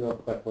Revit real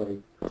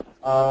quickly,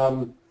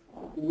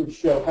 which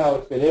show how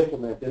it's been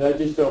implemented. I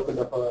just opened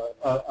up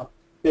a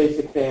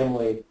basic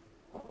family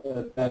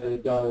that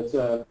is done. It's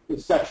a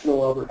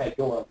sectional overhead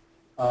door,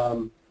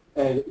 and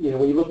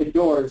when you look at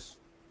doors,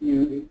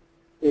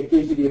 it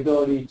gives you the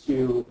ability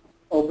to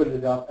open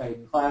it up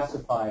and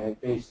classify it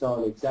based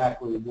on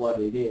exactly what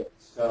it is.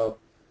 So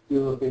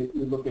you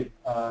look at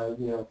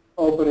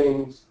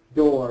openings,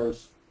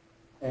 doors,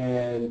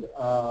 and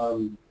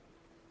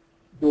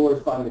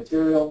doors by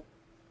material,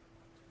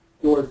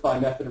 doors by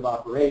method of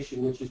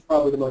operation, which is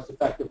probably the most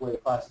effective way to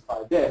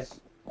classify this.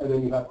 And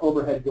then you have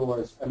overhead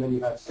doors, and then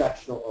you have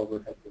sectional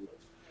overhead doors.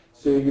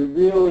 So you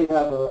really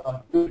have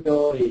a good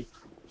ability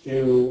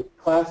to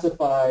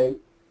classify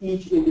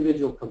each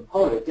individual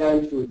component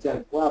down to its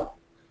nth level,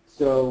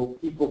 so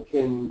people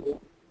can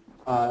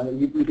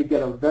you could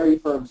get a very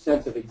firm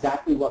sense of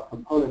exactly what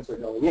components are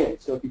going in.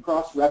 So if you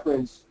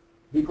cross-reference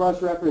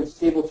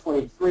Table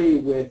 23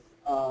 with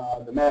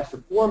the master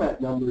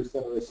format numbers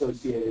that are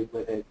associated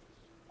with it,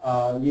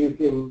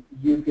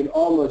 you can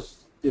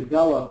almost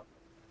develop.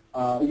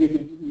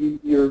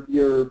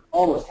 You're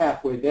almost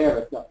halfway there,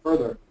 if not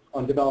further,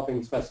 on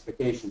developing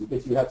specification,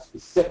 because you have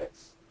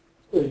specifics.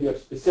 You have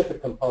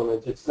specific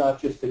components. It's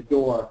not just a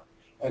door,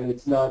 and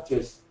it's not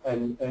just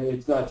an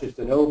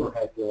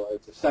overhead door.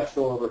 It's a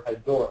sectional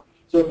overhead door.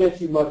 So it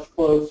gets you much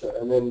closer.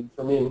 And then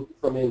from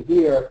in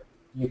here,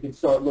 you can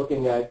start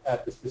looking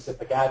at the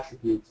specific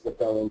attributes that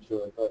go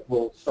into it. But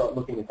we'll start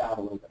looking at that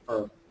a little bit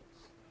further.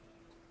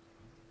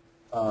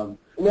 And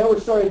now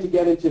we're starting to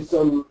get into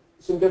some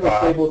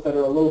different tables that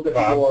are a little bit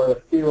more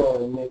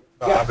ethereal. And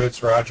Bob,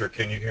 it's Roger.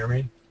 Can you hear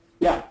me?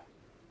 Yeah.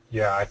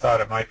 Yeah, I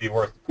thought it might be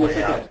worth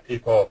pointing out to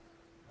people.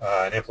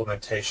 An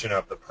implementation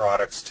of the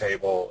products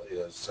table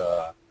is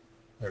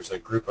there's a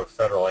group of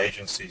federal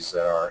agencies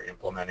that are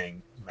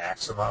implementing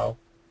Maximo,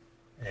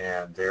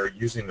 and they're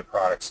using the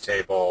products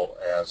table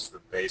as the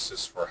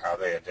basis for how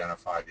they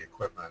identify the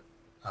equipment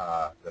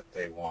that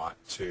they want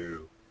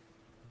to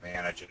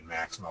manage in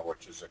Maximo,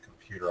 which is a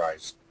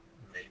computerized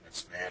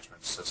maintenance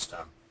management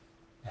system.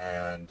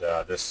 And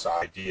this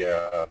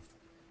idea of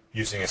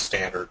using a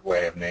standard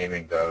way of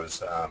naming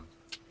those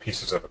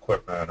pieces of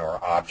equipment or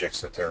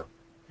objects that they're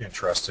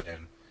interested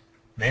in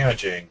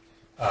managing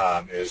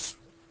is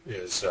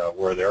is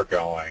where they're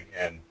going.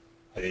 And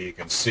I think you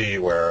can see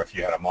where if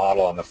you had a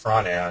model on the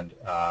front end,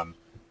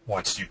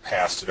 once you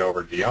passed it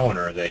over to the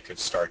owner, they could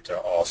start to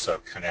also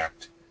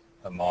connect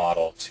the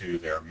model to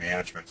their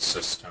management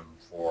system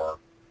for,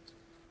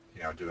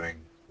 doing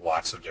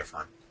lots of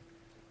different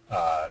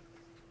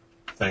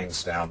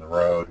things down the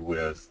road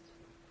with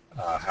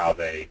how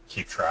they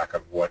keep track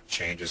of what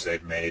changes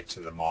they've made to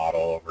the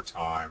model over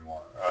time,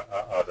 or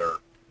other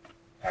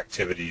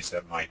activities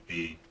that might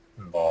be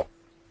involved,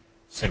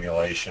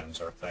 simulations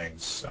or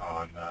things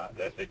on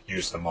that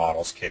use the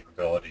model's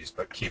capabilities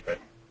but keep it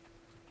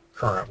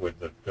current with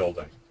the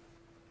building.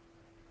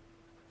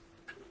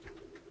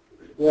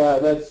 Yeah,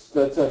 that's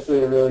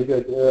actually a really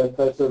good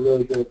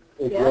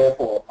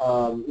example.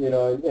 And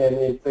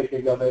in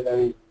thinking of it, I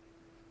mean,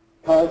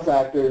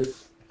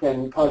 contractors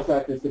can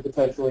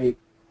potentially,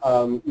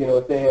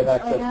 if they have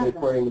access to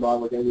querying the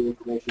model, getting the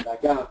information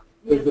back out,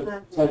 there's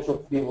the potential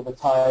to be able to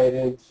tie it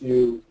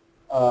into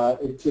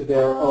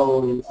their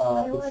own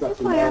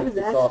construction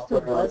management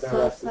software or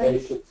their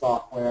estimation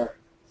software,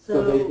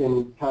 so they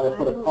can kind of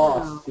put a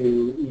cost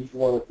to each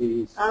one of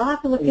these. I'll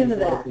have to look into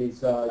that.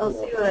 I'll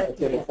see what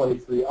table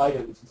 23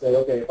 items and say,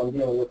 okay, if I'm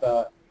dealing with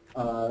a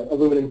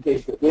aluminum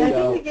casement window, I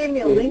think they gave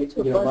me a link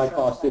to a my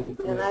cost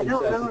information and I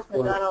don't know if I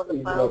got all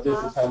the files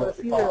this is how much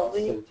it costs,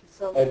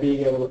 and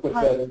being able to put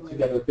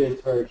together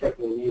bids very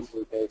quickly and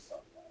easily based on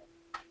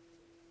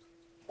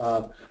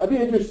that. I'd be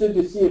interested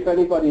to see if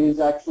anybody has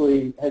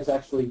actually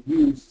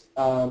used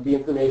the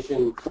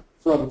information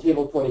from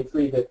Table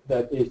 23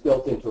 that is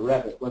built into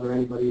Revit, whether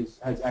anybody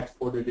has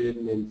exported it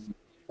and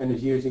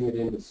is using it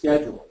in the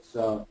schedule.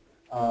 So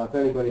if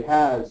anybody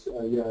has,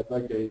 I'd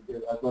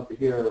love to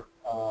hear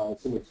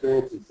some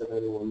experiences that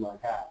anyone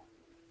might have.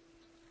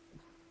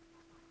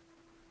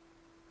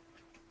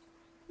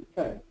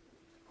 Okay.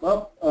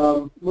 Well,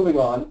 moving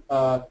on.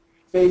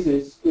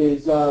 Phases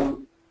is we're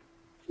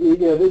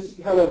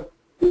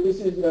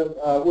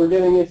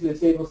getting into the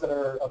tables that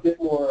are a bit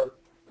more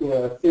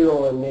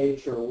ethereal in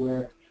nature,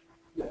 where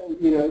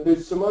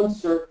there's some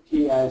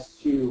uncertainty as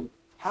to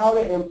how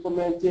to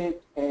implement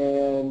it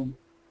and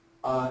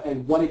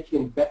what it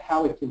can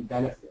how it can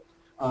benefit.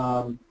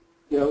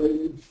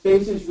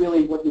 Phases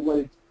really what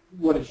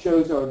it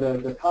shows are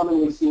the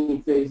commonly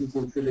seen phases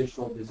in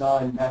traditional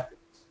design methods.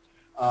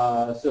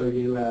 So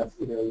you have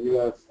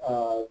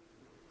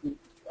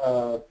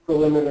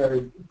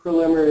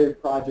preliminary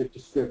project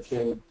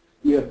description.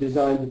 You have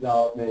design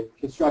development,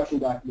 construction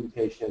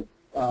documentation.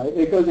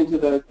 It goes into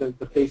the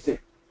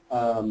basic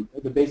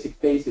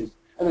phases,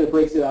 and then it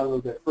breaks it out a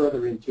little bit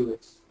further into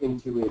its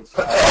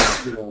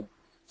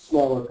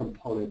smaller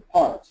component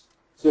parts.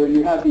 So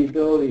you have the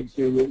ability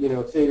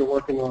to say you're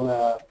working on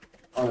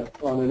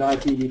an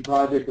IPD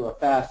project or a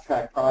fast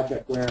track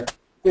project where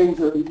things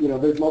are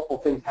there's multiple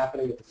things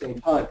happening at the same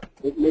time.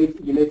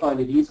 You may find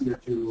it easier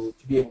to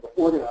be able to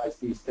organize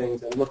these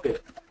things and look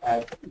at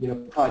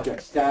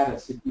project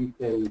status if you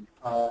can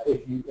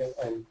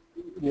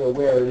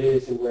where it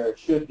is and where it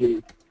should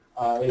be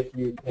if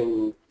you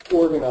can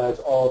organize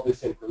all of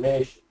this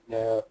information.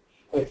 Now,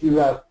 if you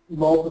have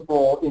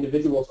multiple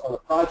individuals on a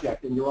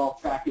project and you're all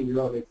tracking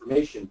your own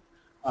information,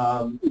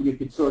 you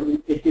could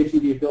it gives you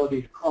the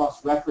ability to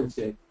cross-reference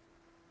it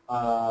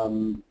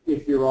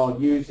if you're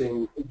all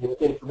using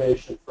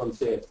information from,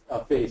 say,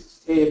 a phases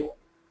table.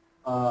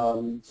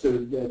 So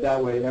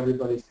that way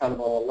everybody's kind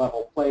of on a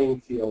level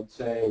playing field,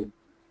 saying,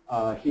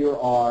 here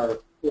are,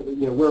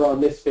 we're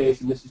on this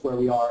phase and this is where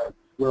we are, and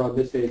we're on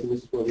this phase and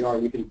this is where we are.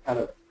 And you can kind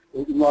of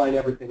line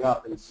everything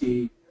up and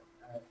see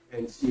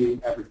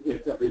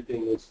if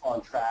everything is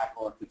on track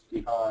or if it's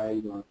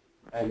behind,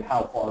 and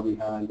how far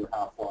behind or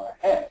how far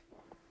ahead.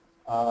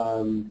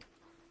 And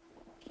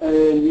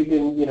you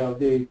can,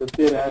 the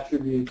bid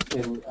attributes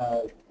can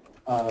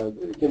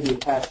be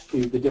attached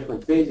to the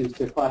different phases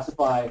to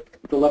classify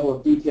the level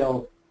of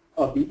detail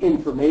of the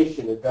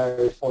information at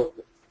various points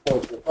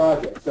of the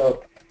project.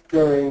 So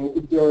during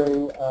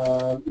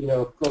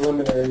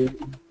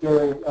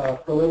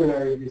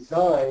preliminary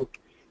design,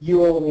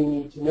 you only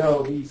need to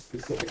know these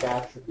specific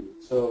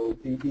attributes. So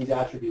these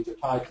attributes are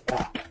tied to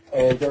that.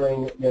 And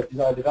during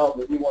design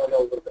development, you want to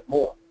know a little bit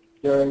more.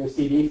 During the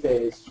CD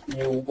phase,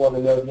 you want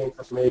to know the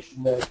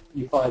information that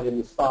you find in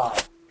the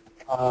spec.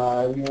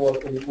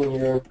 When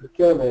you're in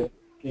procurement,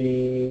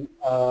 the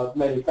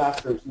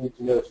manufacturers need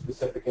to know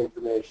specific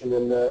information,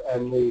 and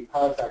the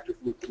contractors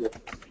need to know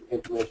specific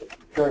information.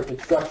 During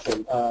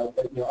construction,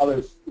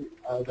 others,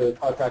 the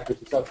contractors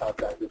and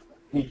subcontractors,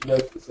 need to know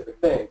specific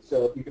things.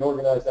 So if you can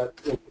organize that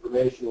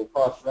information and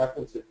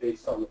cross-reference it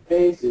based on the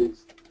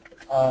phases,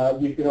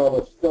 you can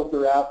almost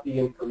filter out the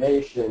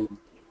information.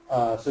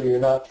 So you're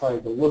not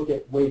trying to look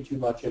at way too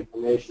much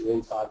information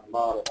inside the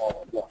model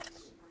all at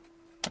once.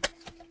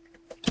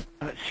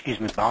 Excuse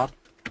me, Bob?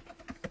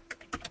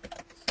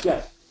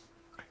 Yes.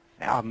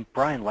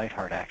 Brian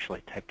Lightheart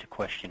actually typed a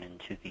question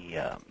into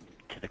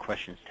the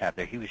questions tab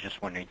there. He was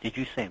just wondering, did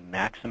you say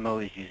Maximo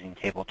is using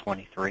Table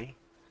 23?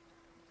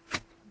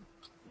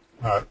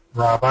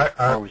 Rob,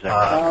 that was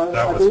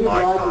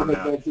my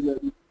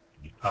comment.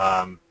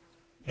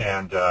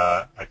 And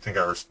I think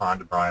I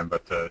responded, Brian,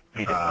 but Okay.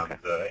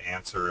 the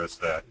answer is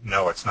that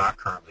no, it's not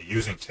currently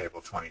using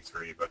Table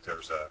 23, but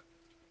there's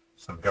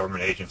some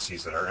government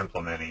agencies that are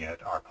implementing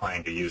it are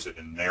planning to use it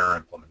in their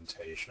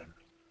implementation.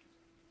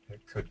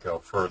 It could go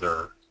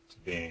further to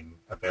being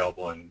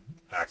available in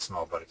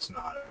XML, but it's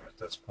not at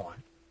this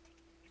point.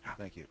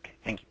 Thank you. Okay,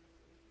 thank you.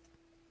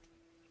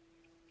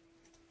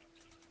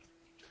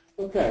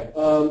 Okay,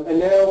 and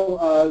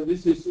now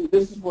this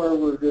is where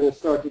we're going to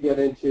start to get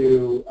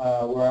into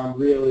where I'm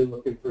really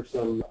looking for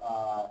some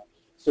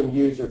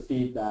user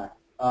feedback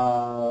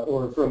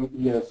or from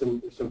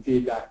some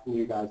feedback from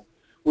you guys.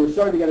 We're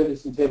starting to get into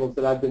some tables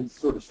that I've been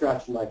sort of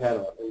scratching my head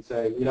on and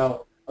saying,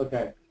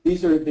 okay,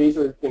 these are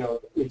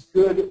it's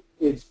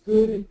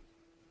good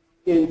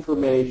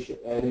information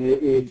and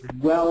it's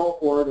well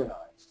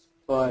organized,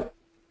 but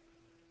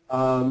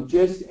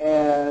just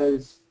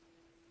as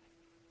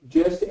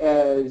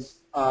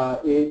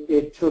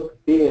it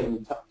took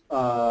BIM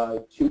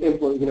to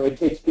implement, it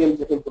takes BIM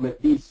to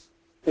implement these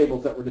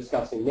tables that we're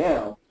discussing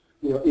now.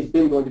 Is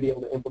BIM going to be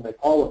able to implement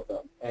all of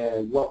them?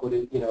 And what would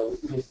it,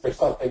 is there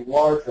something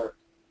larger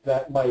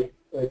that might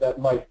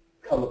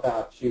come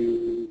about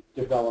to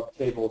develop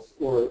tables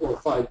or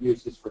find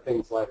uses for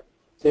things like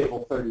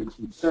Table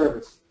 32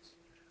 services?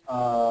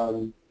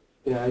 The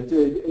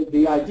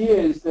idea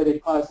is that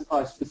it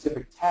classifies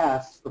specific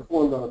tasks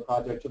performed on a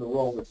project to the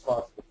role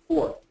responsible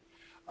for it.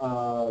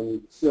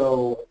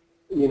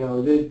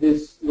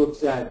 This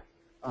looks at,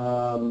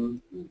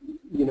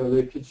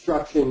 the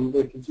construction,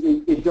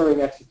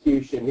 during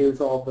execution,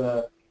 here's all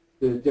the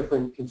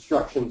different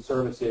construction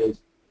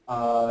services.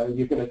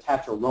 You can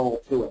attach a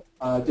role to it.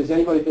 Does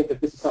anybody think that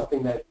this is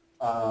something that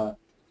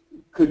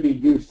could be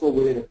useful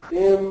within a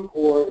BIM,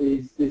 or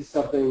is this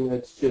something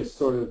that's just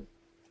sort of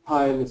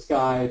high in the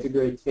sky? It's a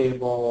great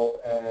table,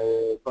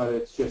 but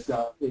it's just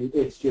not.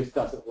 It just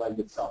doesn't lend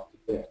itself to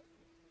BIM.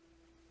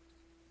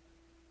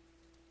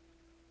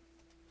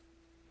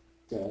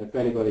 Yeah, if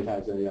anybody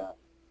has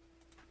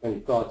any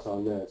thoughts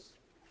on this.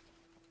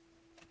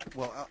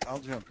 Well, I'll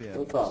jump in.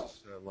 No This problem.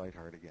 is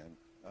Lightheart again.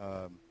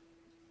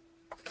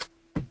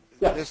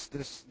 Yeah.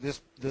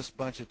 This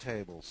bunch of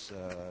tables,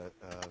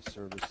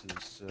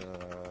 services,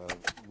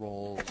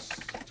 roles,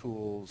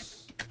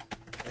 tools,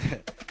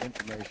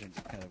 information's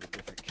kind of a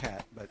different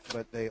cat,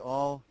 but they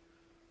all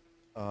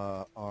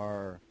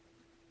are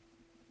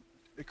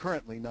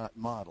currently not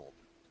modeled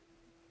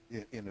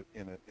in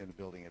a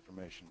building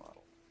information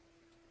model.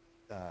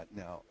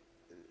 Now,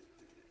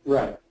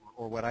 Right.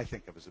 or what I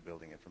think of as a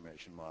building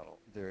information model,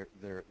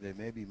 they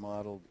may be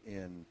modeled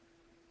in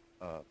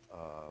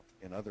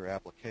other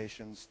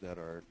applications that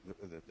are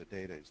the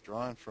data is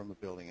drawn from a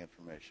building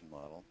information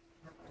model,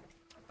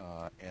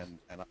 and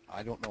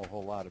I don't know a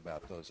whole lot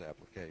about those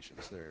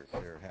applications.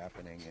 They're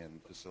happening in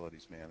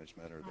facilities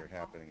management or they're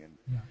happening in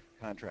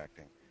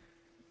contracting,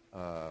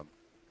 and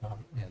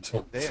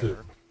so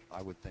there,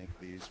 I would think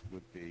these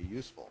would be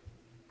useful.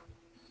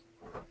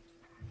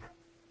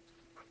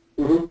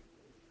 Mm-hmm.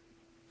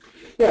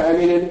 Yeah, I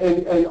mean,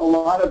 and a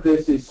lot of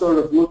this is sort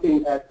of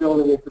looking at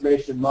building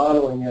information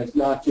modeling as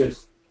not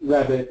just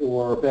Revit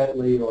or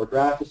Bentley or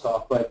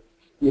Graphisoft, but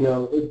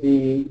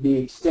the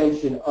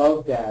extension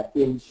of that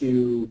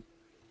into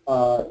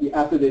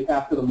after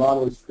the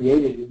model is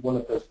created in one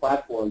of those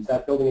platforms,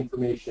 that building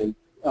information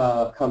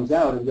comes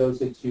out and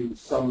goes into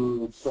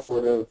some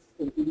sort of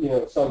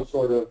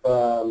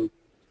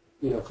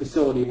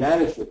facility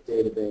management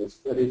database,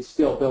 but it's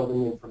still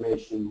building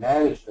information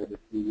management, if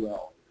you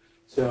will.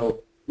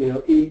 So it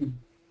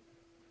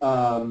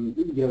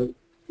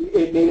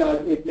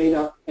may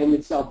not end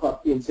itself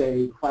up in,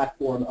 say,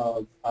 platform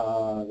of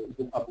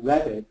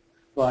Revit,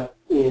 but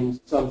in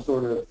some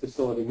sort of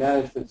facility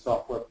management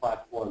software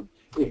platform,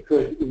 it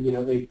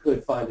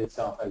could find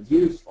itself as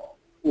useful.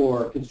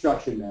 Or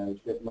construction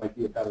management might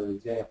be a better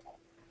example.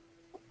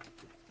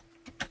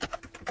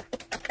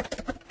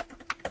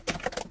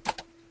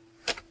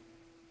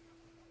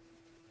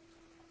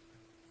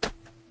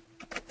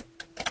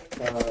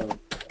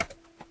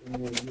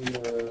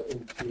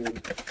 Into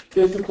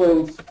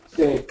disciplines,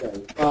 same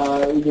thing.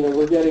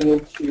 We're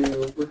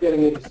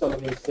getting into some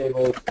of these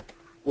tables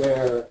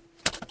where,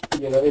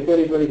 if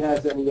anybody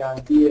has any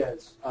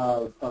ideas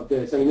of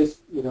this, I mean,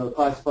 this,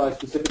 classifies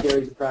specific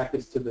areas of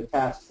practice to the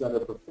tasks that are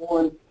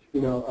performed.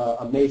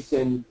 A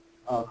mason,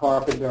 a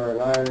carpenter,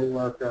 an iron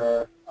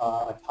worker,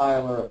 a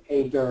tiler, a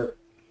painter.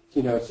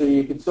 So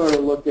you can sort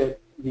of look at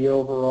the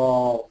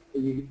overall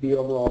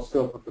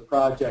scope of the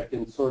project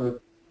and sort of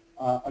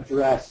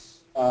address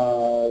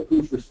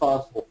who's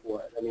responsible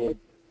for it. I mean,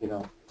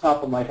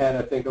 top of my head,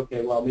 I think,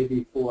 okay, well,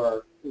 maybe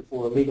for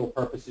legal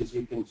purposes,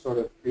 you can sort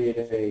of create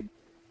a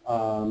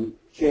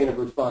chain of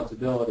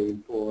responsibility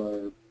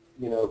for,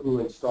 who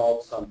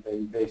installed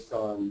something based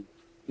on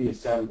the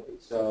assembly.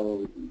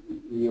 So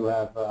you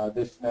have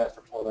this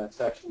master format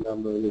section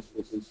number, this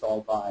was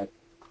installed by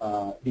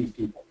these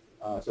people.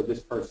 So this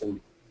person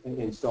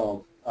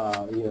installed,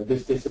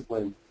 this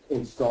discipline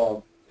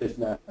installed this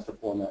master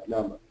format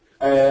number.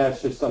 And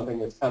that's just something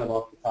that's kind of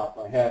off the top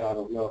of my head. I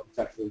don't know if it's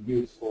actually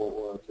useful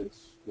or if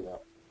it's,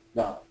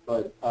 not.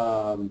 But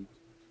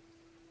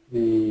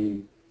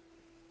the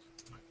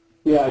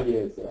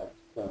idea is there.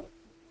 So.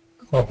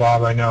 Well,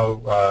 Bob, I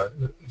know,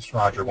 it's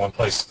Roger, one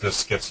place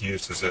this gets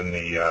used is in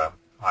the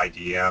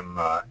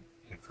IDM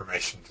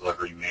information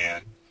delivery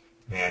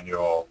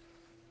manual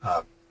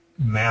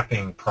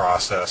mapping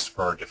process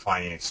for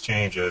defining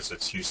exchanges.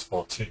 It's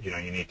useful to, you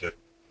need to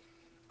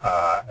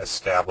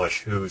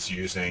establish who's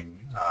using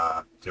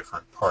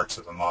different parts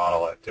of the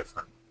model at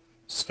different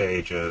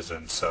stages,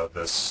 and so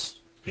this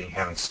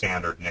having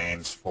standard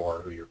names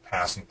for who you're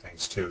passing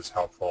things to is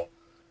helpful.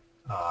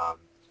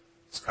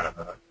 It's kind of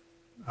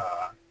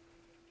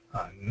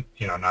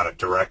not a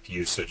direct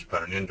usage,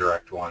 but an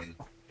indirect one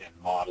in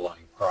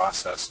modeling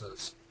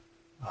processes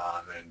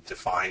and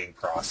defining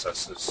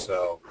processes.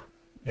 So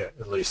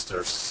at least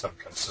there's some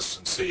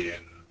consistency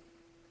in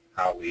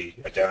how we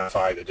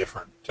identify the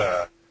different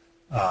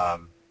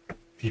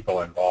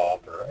people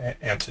involved or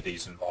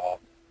entities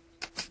involved.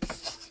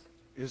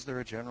 Is there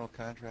a general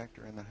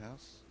contractor in the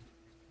house?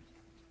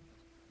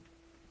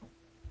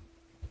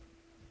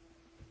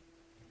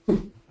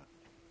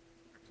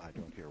 I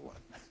don't hear one.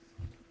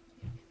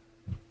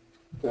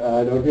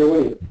 I don't hear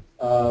one either.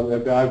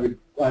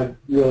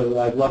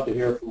 I'd love to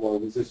hear from one,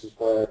 because this is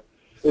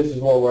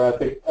one where I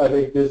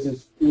think this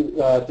is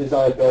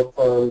design build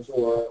firms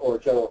or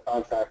general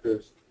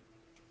contractors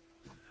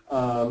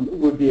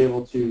would be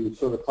able to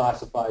sort of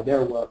classify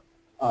their work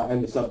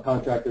and the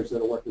subcontractors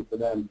that are working for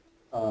them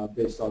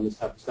based on this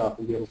type of stuff,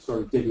 and be able to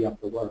sort of divvy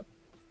up the work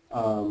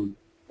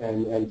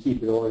and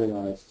keep it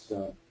organized.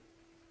 So,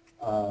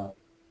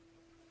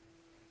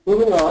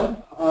 moving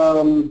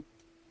on.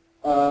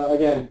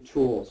 Again,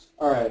 tools.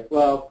 All right.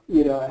 Well,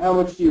 how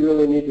much do you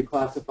really need to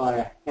classify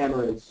a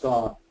hammer and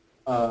saw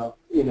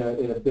in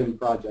a BIM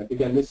project?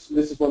 Again, this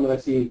is one that I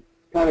see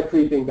kind of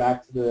creeping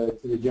back to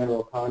the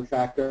general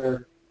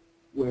contractor,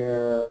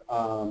 where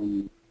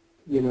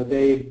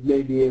they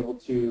may be able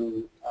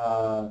to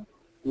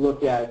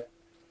look at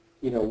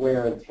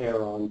wear and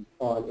tear on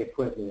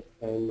equipment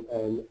and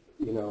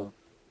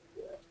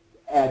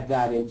add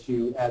that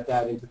into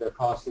their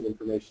costing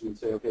information and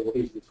say, okay, well,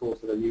 these are the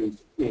tools that are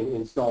used in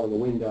installing a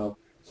window,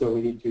 so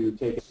we need to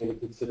take into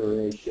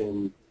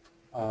consideration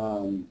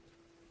what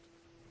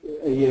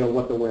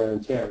the wear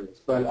and tear is.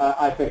 But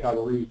I think I'm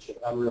really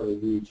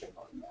reaching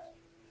on that.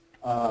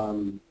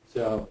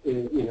 So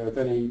if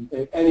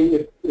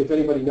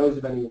anybody knows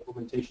of any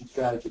implementation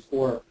strategies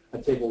for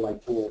a table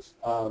like tools,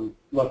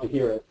 love to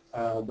hear it.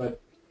 But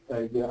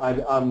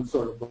I'm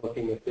sort of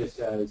looking at this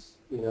as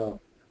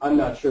I'm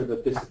not sure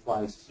that this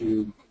applies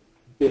to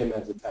BIM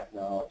as a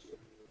technology.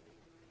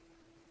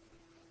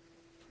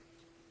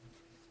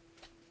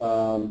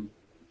 Bob,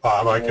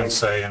 I can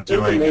say in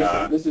doing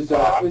this is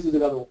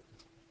another one.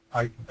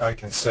 I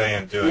can say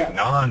in doing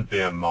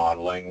non-BIM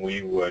modeling,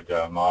 we would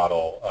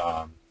model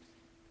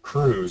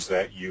crews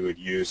that you would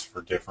use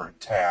for different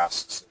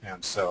tasks,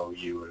 and so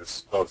you would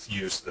both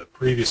use the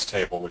previous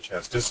table, which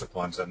has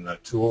disciplines, and the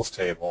tools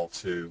table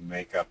to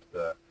make up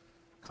the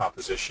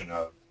composition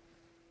of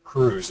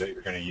crews that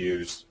you're going to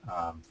use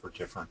for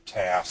different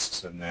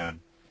tasks, and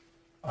then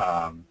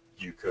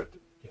you could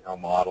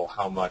model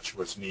how much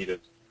was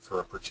needed for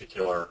a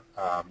particular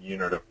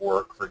unit of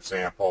work, for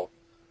example,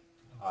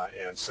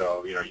 and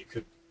so you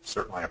could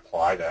certainly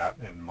apply that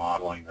in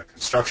modeling the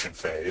construction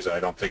phase. I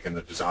don't think in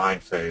the design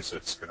phase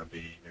it's going to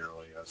be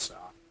nearly as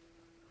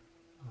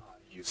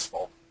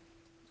useful.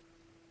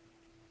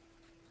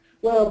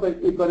 Well,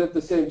 but at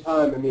the same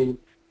time, I mean,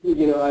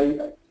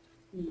 I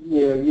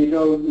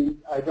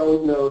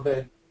don't know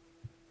that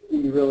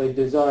you really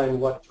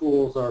design what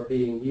tools are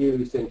being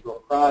used into a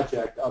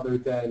project other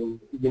than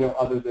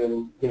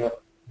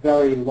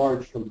very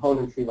large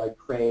componentry like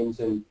cranes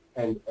and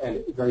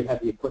very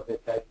heavy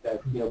equipment that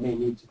may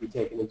need to be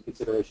taken into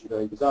consideration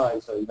during design,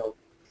 so you don't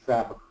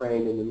trap a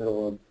crane in the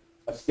middle of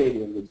a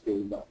stadium that's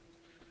being built.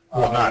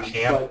 Well, not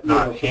hand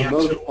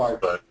tools,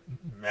 but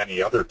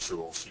many other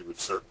tools you would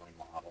certainly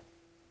model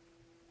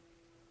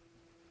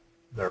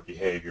their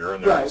behavior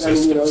and their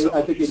existence.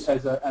 I think it's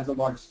as a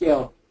large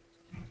scale,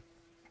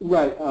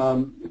 right?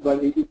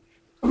 But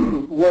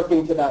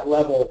working to that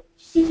level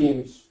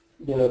seems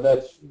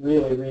that's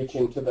really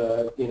reaching to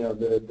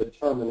the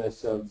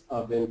terminus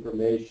of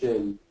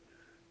information,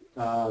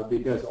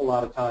 because a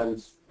lot of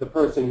times the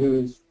person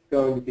who's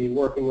going to be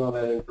working on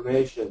that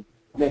information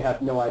may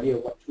have no idea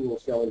what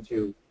tools go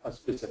into a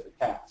specific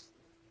task.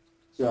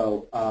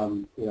 So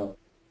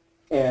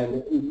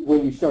and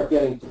when you start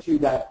getting to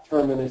that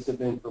terminus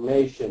of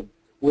information,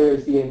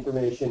 where's the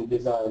information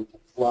designed to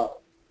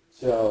flow?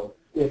 So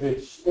if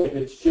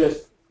it's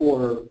just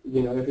for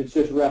if it's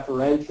just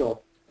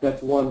referential,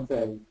 that's one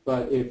thing.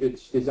 But if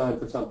it's designed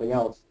for something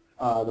else,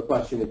 the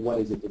question is, what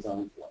is it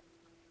designed for?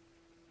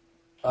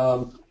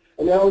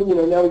 And now we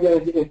get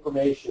into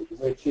information,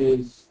 which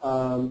is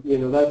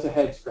that's a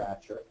head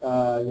scratcher.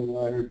 I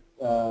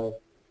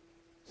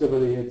heard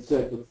somebody had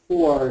said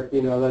before,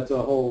 that's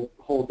a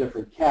whole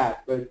different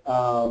cat. But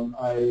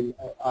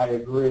I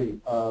agree.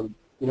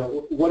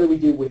 What do we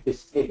do with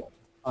this table?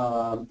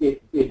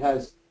 It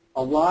has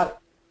a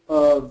lot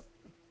of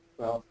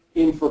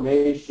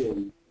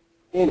information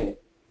in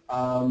it,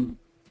 and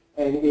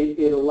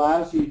it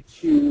allows you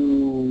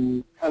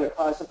to kind of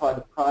classify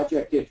the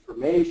project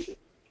information.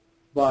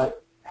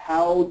 But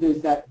how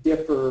does that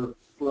differ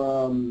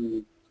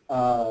from,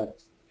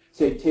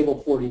 say,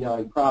 Table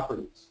 49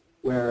 properties,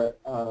 where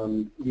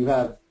you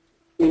have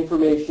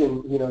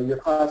information, you're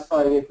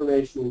classifying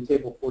information in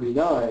Table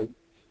 49,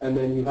 and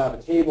then you have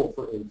a table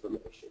for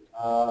information.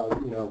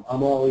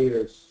 I'm all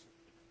ears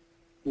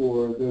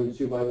for those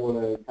who might want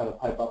to kind of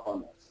pipe up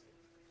on this.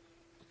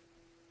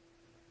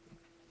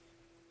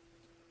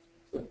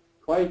 So,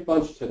 quite a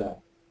bunch today,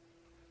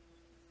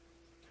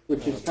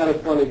 which is kind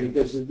of funny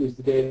because it is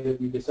the day that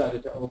we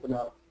decided to open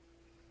up.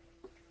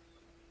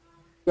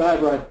 Go ahead,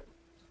 Brian.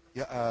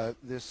 Yeah,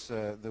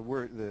 the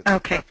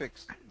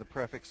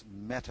prefix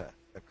meta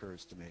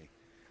occurs to me.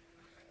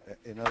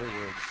 In other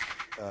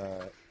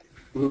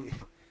words,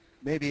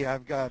 maybe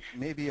I've got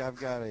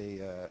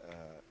a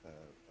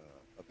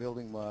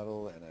building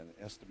model and an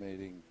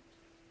estimating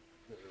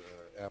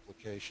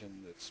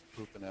application that's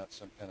pooping out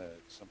some kind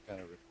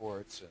of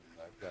reports, and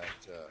I've got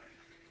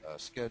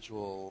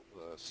schedule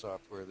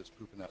software that's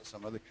pooping out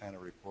some other kind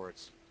of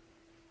reports.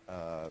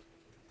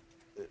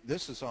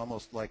 This is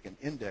almost like an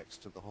index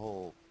to the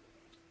whole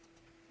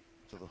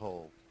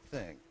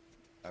thing,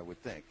 I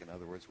would think. In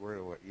other words, where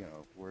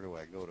do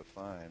I go to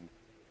find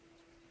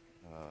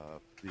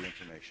the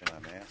information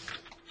I'm asking?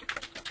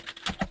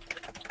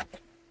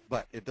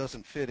 But it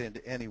doesn't fit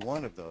into any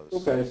one of those.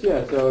 Okay,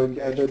 yeah, so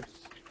this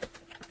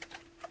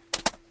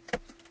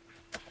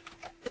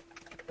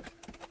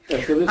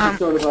is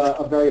sort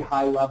of a very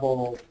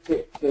high-level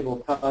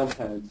table of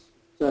contents.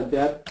 So,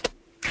 Deb?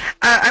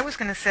 I was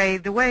going to say,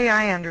 the way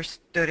I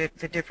understood it,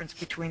 the difference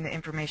between the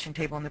information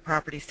table and the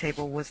properties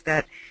table was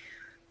that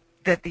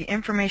the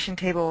information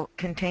table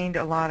contained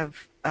a lot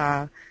of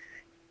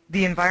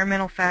the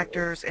environmental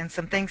factors and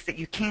some things that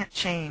you can't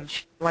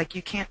change, like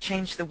you can't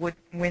change the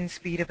wind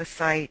speed of a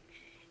site,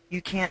 you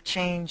can't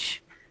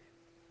change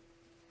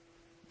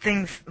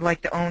things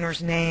like the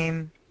owner's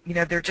name.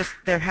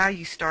 They're how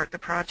you start the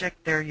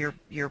project. They're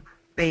your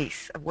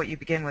base of what you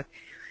begin with.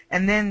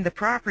 And then the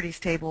properties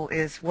table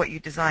is what you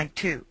design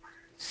to.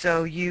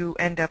 So you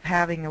end up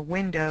having a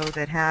window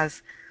that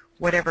has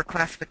whatever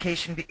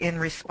classification in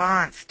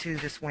response to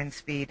this wind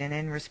speed and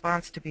in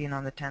response to being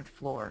on the 10th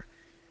floor.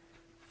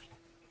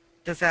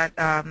 Does that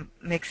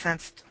make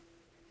sense?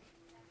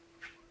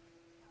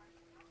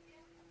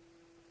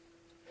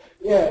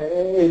 Yeah,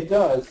 it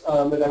does.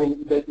 But I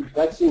mean,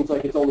 that seems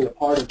like it's only a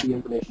part of the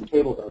information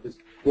table, though. Because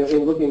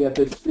in looking at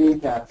this screen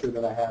capture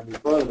that I have in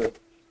front of us,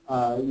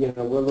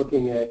 we're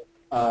looking at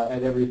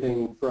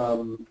everything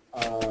from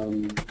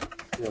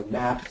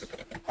maps,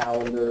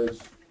 calendars,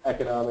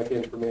 economic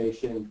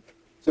information.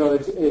 So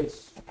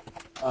it's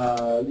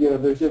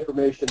there's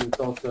information that's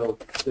also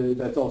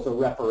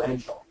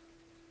referential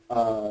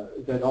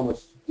that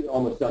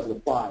almost doesn't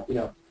apply.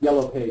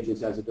 Yellow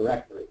Pages as a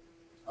directory.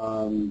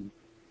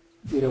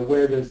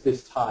 Where does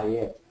this tie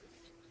in?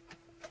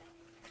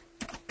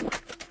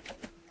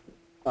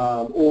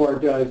 Or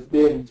does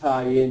bin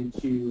tie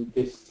into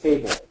this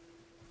table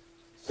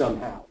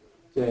somehow?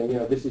 Saying,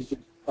 this is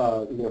just,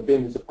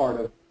 bin is a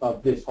part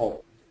of this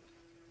whole.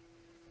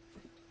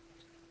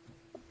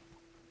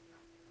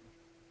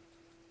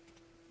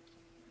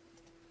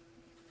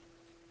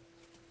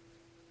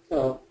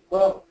 So,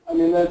 well, I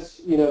mean, that's,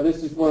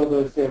 this is one of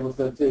those tables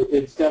that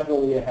it's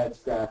definitely a head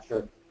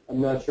scratcher.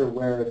 I'm not sure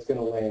where it's going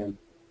to land.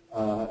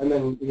 And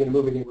then,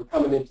 we're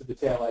coming into the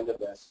tail end of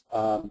this.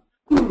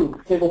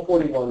 Table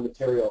 41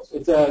 materials.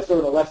 It's a sort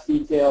of a less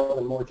detailed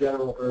and more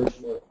general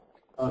version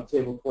of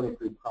Table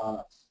 43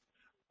 products.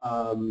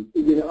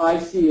 I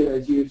see it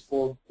as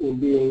useful in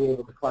being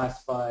able to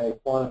classify and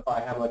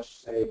quantify how much,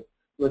 say,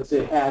 let's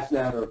say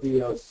hazmat or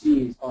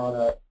VOCs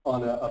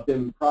on a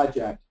BIM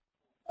project.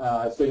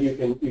 So you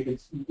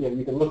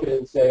can look at it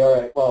and say, all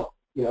right, well,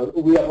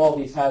 we have all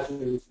these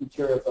hazardous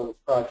materials on this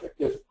project.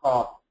 There's a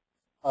problem.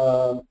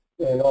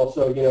 And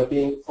also,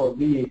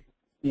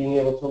 being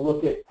able to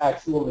look at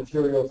actual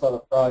materials on a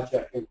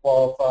project and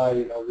qualify,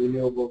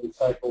 renewable,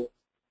 recycled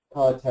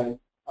content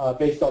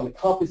based on the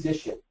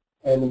composition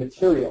and the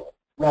material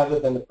rather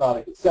than the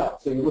product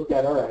itself. So you look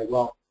at, all right,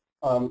 well,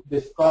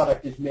 this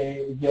product is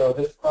made,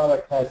 this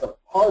product has a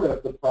part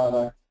of the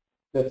product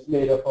that's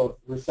made up of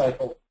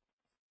recycled,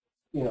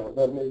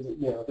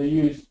 they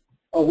use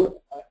a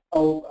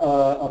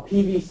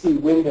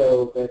PVC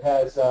window that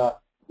has, a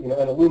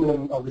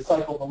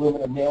recycled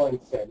aluminum nailing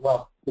fin.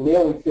 Well, the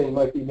nailing fin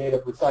might be made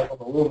of recycled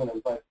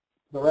aluminum, but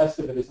the rest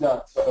of it is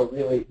not. So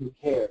really, who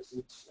cares?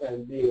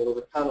 And being able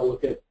to kind of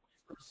look at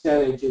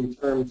percentage in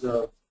terms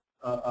of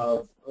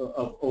the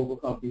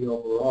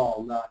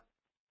overall,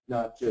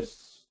 not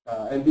just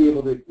and be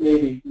able to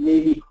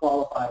maybe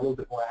qualify a little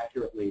bit more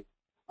accurately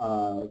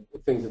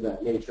things of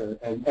that nature,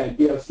 and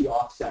VOC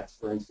offsets,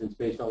 for instance,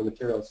 based on the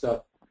materials.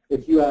 So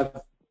if you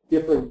have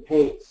different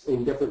paints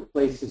in different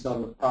places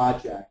on the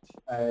project,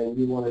 and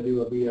you want to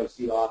do a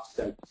VOC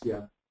offset,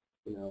 you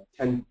know,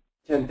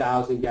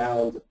 10,000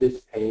 gallons of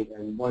this paint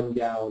and 1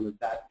 gallon of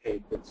that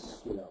paint,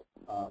 that's, you know,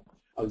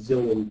 a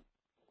zillion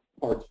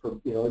parts per,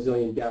 you know, a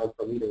zillion gallons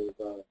per liter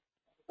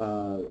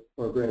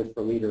or grams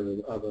per liter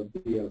of a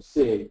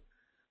VOC,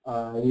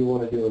 and you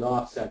want to do an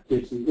offset,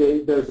 gives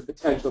you, there's a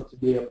potential to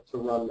be able to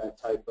run that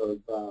type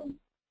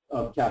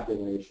of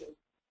calculation.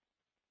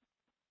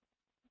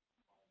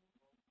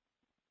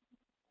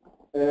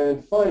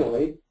 And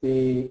finally,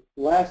 the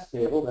last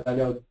table that I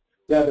know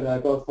Deb and I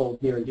both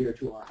hold near and dear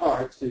to our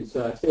hearts is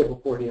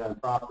Table 49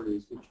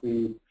 Properties, which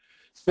we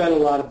spent a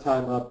lot of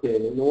time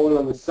updating. The one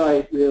on the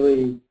site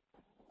really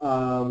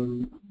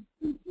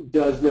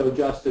does no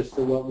justice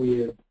to what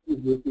we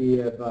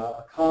have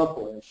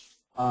accomplished.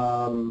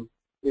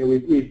 You know,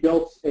 we've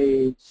built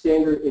a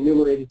standard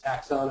enumerated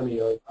taxonomy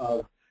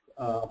of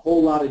a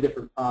whole lot of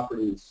different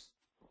properties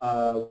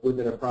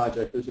within a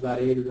project. There's about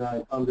 800 or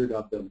 900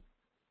 of them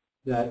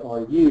that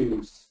are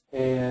used,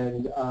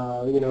 and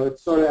you know,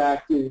 it's sort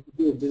of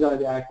designed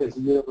to act as a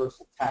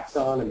universal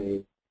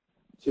taxonomy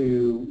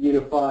to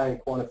unify and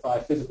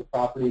quantify physical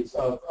properties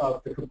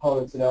of the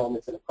components and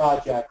elements in a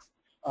project.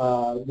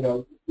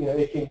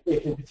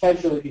 It can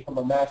potentially become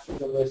a master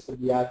list of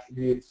the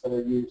attributes that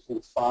are used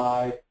in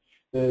SPI,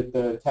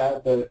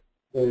 the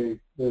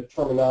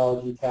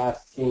terminology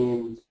task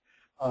teams,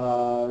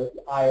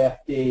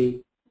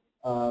 IFD.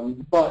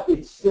 But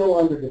it's still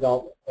under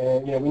development,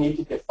 and you know, we need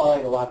to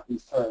define a lot of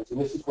these terms, and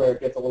this is where it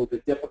gets a little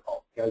bit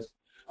difficult because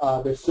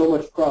there's so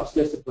much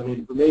cross-discipline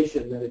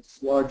information that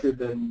it's larger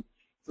than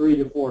 3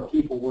 to 4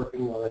 people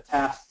working on a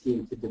task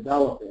team to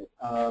develop it.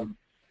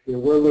 You know,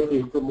 we're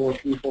looking for more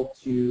people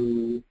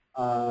to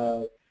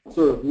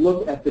sort of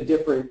look at the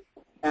different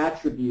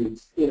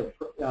attributes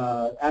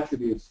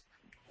attributes,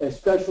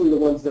 especially the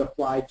ones that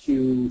apply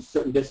to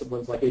certain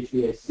disciplines like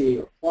HVAC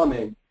or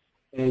plumbing,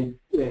 and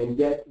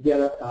get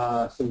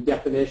some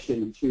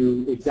definition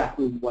to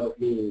exactly what it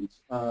means.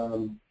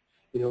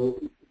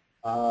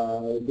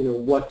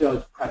 What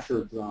does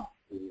pressure drop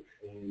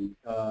mean?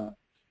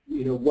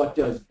 And what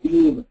does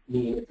beam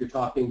mean if you're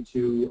talking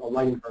to a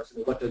lighting person?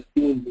 And what does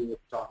beam mean if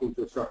you're talking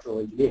to a structural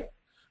engineer?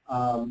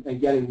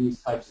 And getting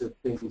these types of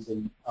things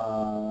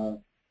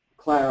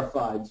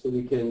clarified so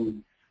we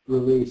can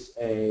release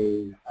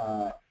a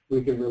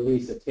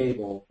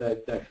table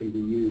that can be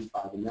used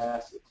by the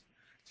masses.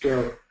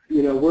 So,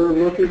 you know, we're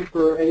looking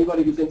for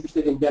anybody who's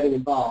interested in getting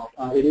involved.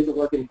 It is a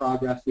work in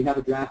progress. We have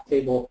a draft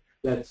table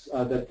that's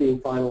being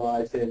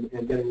finalized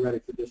and getting ready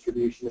for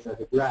distribution as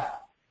a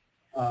draft.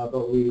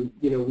 But we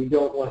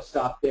don't want to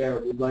stop there.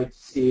 We'd like to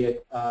see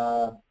it,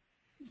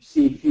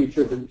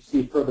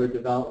 see further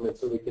development,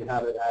 so we can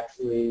have it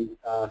actually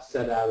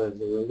set out as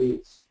a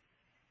release.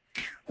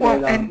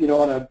 Well, and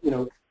on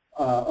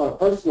a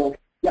personal.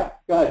 Yeah,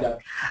 go ahead, Deb.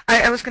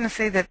 I was going to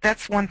say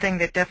that's one thing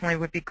that definitely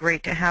would be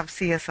great to have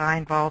CSI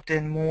involved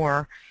in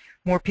more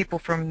people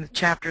from the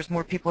chapters,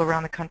 more people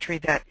around the country,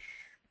 that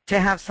to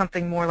have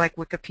something more like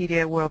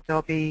Wikipedia where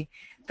there'll be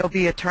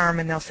a term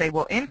and they'll say,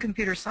 well, in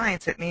computer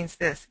science it means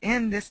this,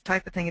 in this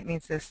type of thing it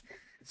means this.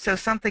 So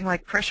something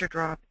like pressure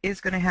drop is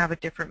going to have a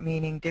different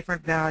meaning,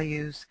 different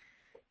values,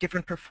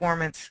 different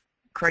performance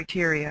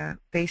criteria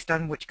based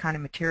on which kind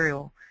of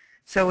material.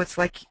 So it's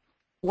like,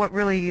 what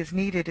really is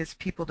needed is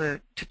people to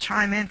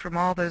chime in from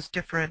all those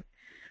different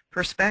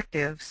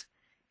perspectives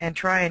and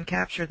try and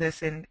capture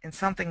this in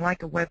something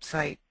like a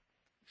website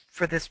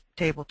for this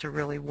table to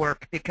really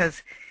work,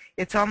 because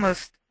it's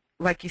almost,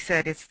 like you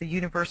said, it's the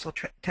universal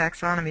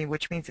taxonomy,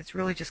 which means it's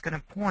really just going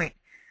to point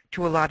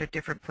to a lot of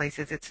different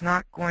places. It's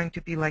not going to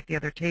be like the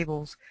other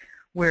tables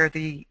where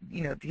the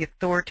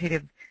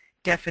authoritative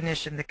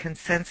definition, the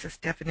consensus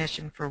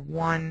definition for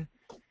one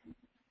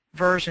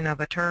version of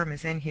a term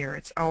is in here.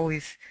 It's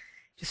always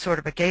just sort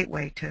of a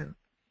gateway to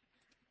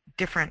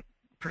different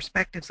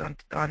perspectives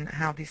on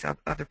how these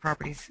other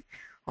properties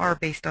are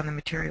based on the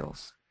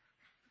materials,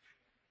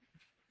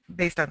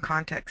 based on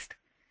context.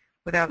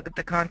 Without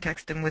the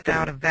context and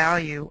without a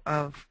value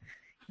of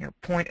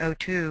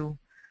 0.02,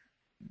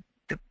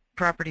 the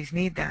properties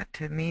need that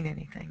to mean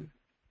anything.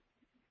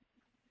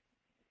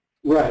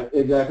 Right,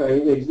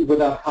 exactly.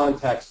 Without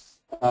context,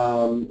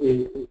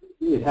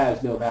 it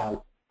has no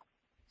value.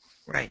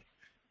 Right.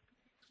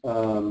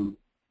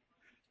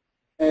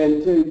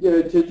 And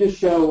to just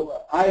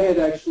show, I had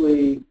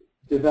actually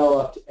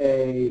developed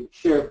a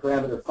shared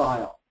parameter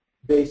file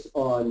based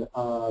on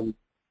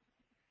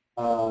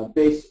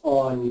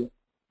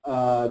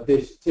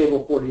this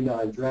Table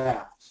 49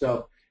 draft.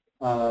 So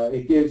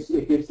it gives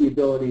the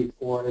ability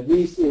for, at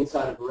least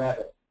inside of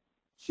Revit,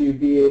 to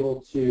be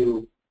able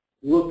to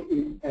look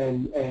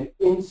and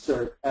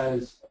insert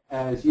as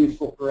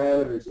useful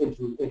parameters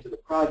into the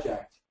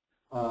project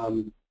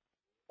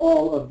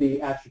all of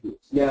the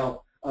attributes.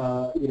 Now,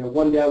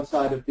 one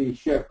downside of the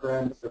shared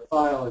parameter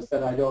file is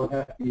that I don't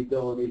have the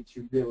ability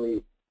to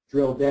really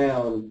drill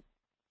down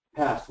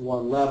past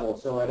one level.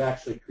 So it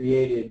actually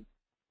created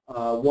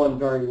one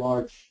very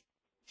large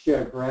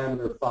shared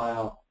parameter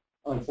file.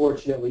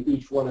 Unfortunately,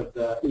 each one of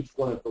the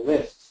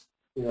lists,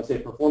 say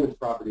performance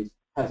properties,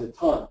 has a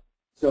ton.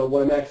 So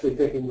what I'm actually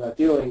thinking about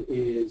doing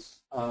is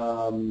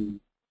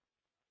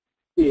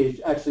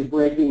actually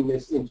breaking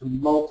this into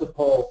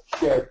multiple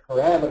shared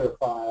parameter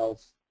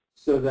files,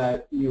 so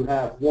that you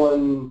have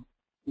 7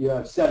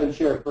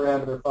 shared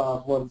parameter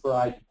files, one for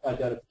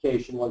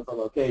identification, one for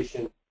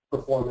location,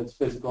 performance,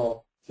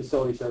 physical,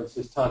 facility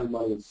services, time and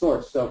money, and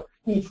source. So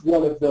each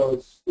one of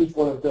those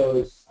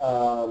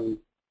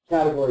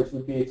categories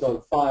would be its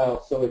own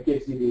file, so it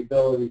gives you the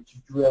ability to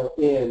drill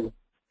in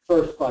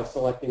first by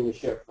selecting the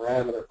shared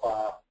parameter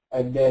file,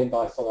 and then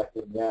by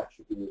selecting the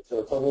attribute. So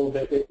it's a little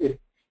bit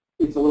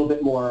it's a little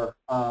bit more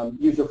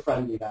user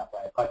friendly that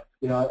way. But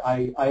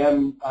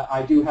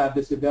I do have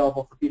this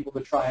available for people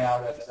to try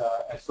out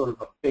as sort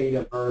of a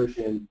beta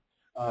version.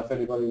 If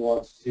anybody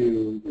wants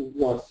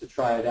to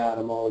try it out,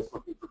 I'm always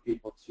looking for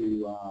people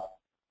to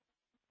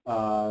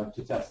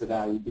test it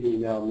out. You can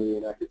email me,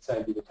 and I could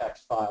send you the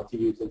text file to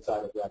use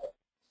inside of Reddit.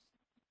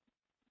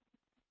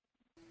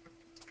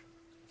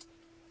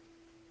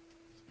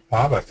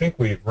 Bob, I think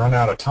we've run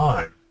out of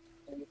time.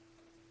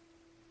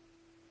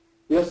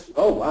 Yes.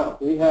 Oh, wow.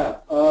 We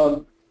have.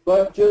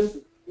 But just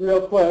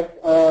real quick,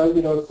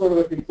 sort of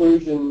a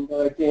conclusion.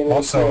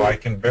 Also, I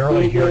can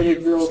barely hear you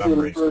for some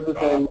reason,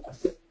 Bob.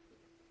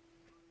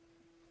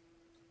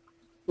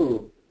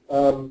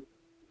 Oh,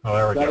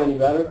 there we is that go. any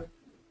better?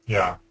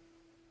 Yeah.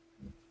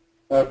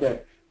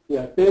 Okay.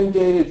 Yeah. BIM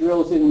data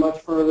drills in much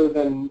further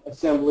than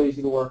assemblies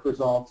and work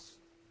results.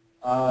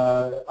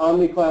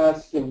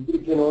 OmniClass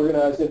can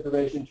organize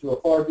information to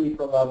a far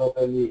deeper level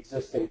than the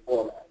existing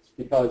formats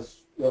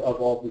because of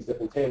all these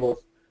different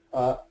tables.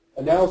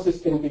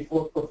 Analysis can be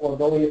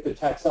performed only if the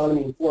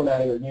taxonomy and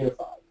formatting are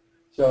unified.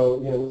 So,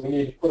 we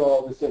need to put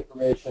all this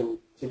information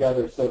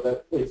together so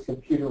that it's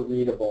computer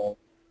readable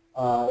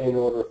in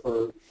order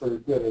for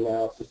good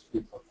analysis to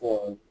be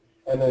performed.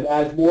 And then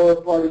as more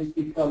parties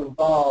become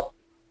involved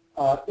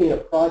in a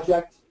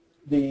project,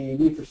 the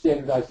need for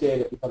standardized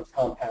data becomes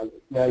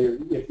compounded. Now,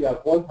 if you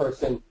have one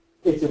person,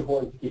 it's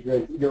important to keep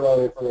your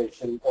own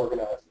information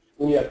organized.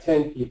 When you have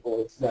 10 people,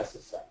 it's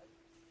necessary.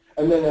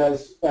 And then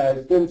as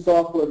BIM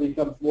software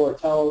becomes more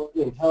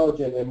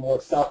intelligent and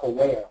more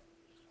self-aware,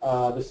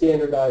 the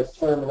standardized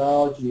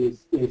terminology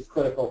is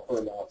critical for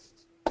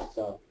analysis.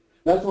 So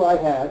that's what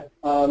I had.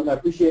 I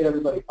appreciate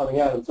everybody coming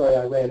out. I'm sorry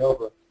I ran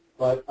over,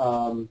 but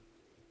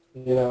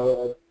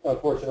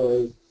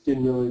unfortunately,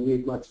 didn't really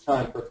leave much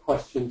time for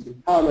questions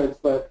and comments.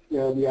 But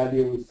the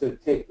idea was to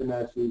take them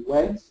as we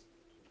went,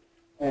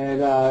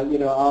 and I'm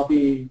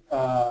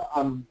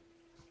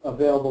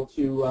available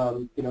to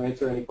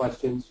answer any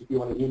questions. If you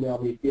want to email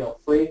me, feel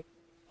free.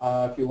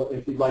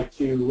 If you'd like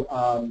to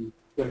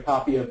get a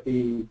copy of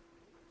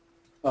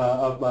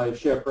of my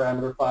share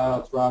parameter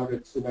file, it's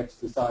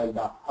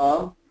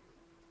robert@sunexdesign.com.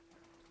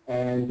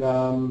 And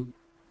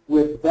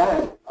with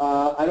that,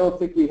 I don't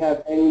think we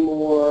have any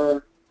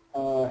more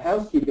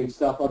housekeeping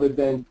stuff other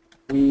than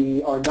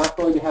we are not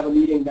going to have a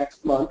meeting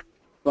next month,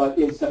 but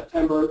in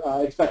September,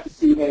 expect to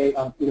see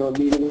a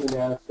meeting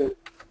announcement.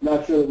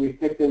 Not sure that we've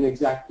picked an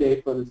exact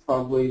date, but it's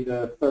probably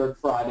the 3rd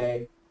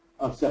Friday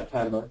of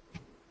September.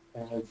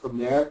 And from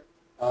there,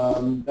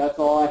 that's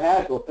all I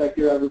had. Well, thank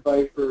you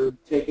everybody for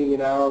taking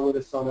an hour with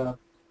us on a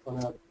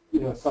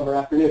summer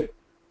afternoon.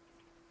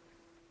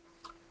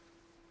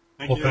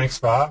 Well, thanks,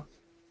 Bob.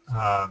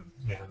 And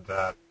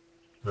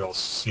we'll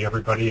see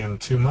everybody in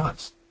 2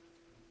 months.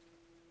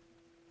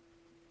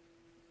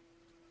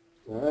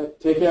 All right.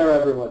 Take care,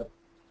 everyone.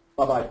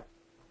 Bye-bye.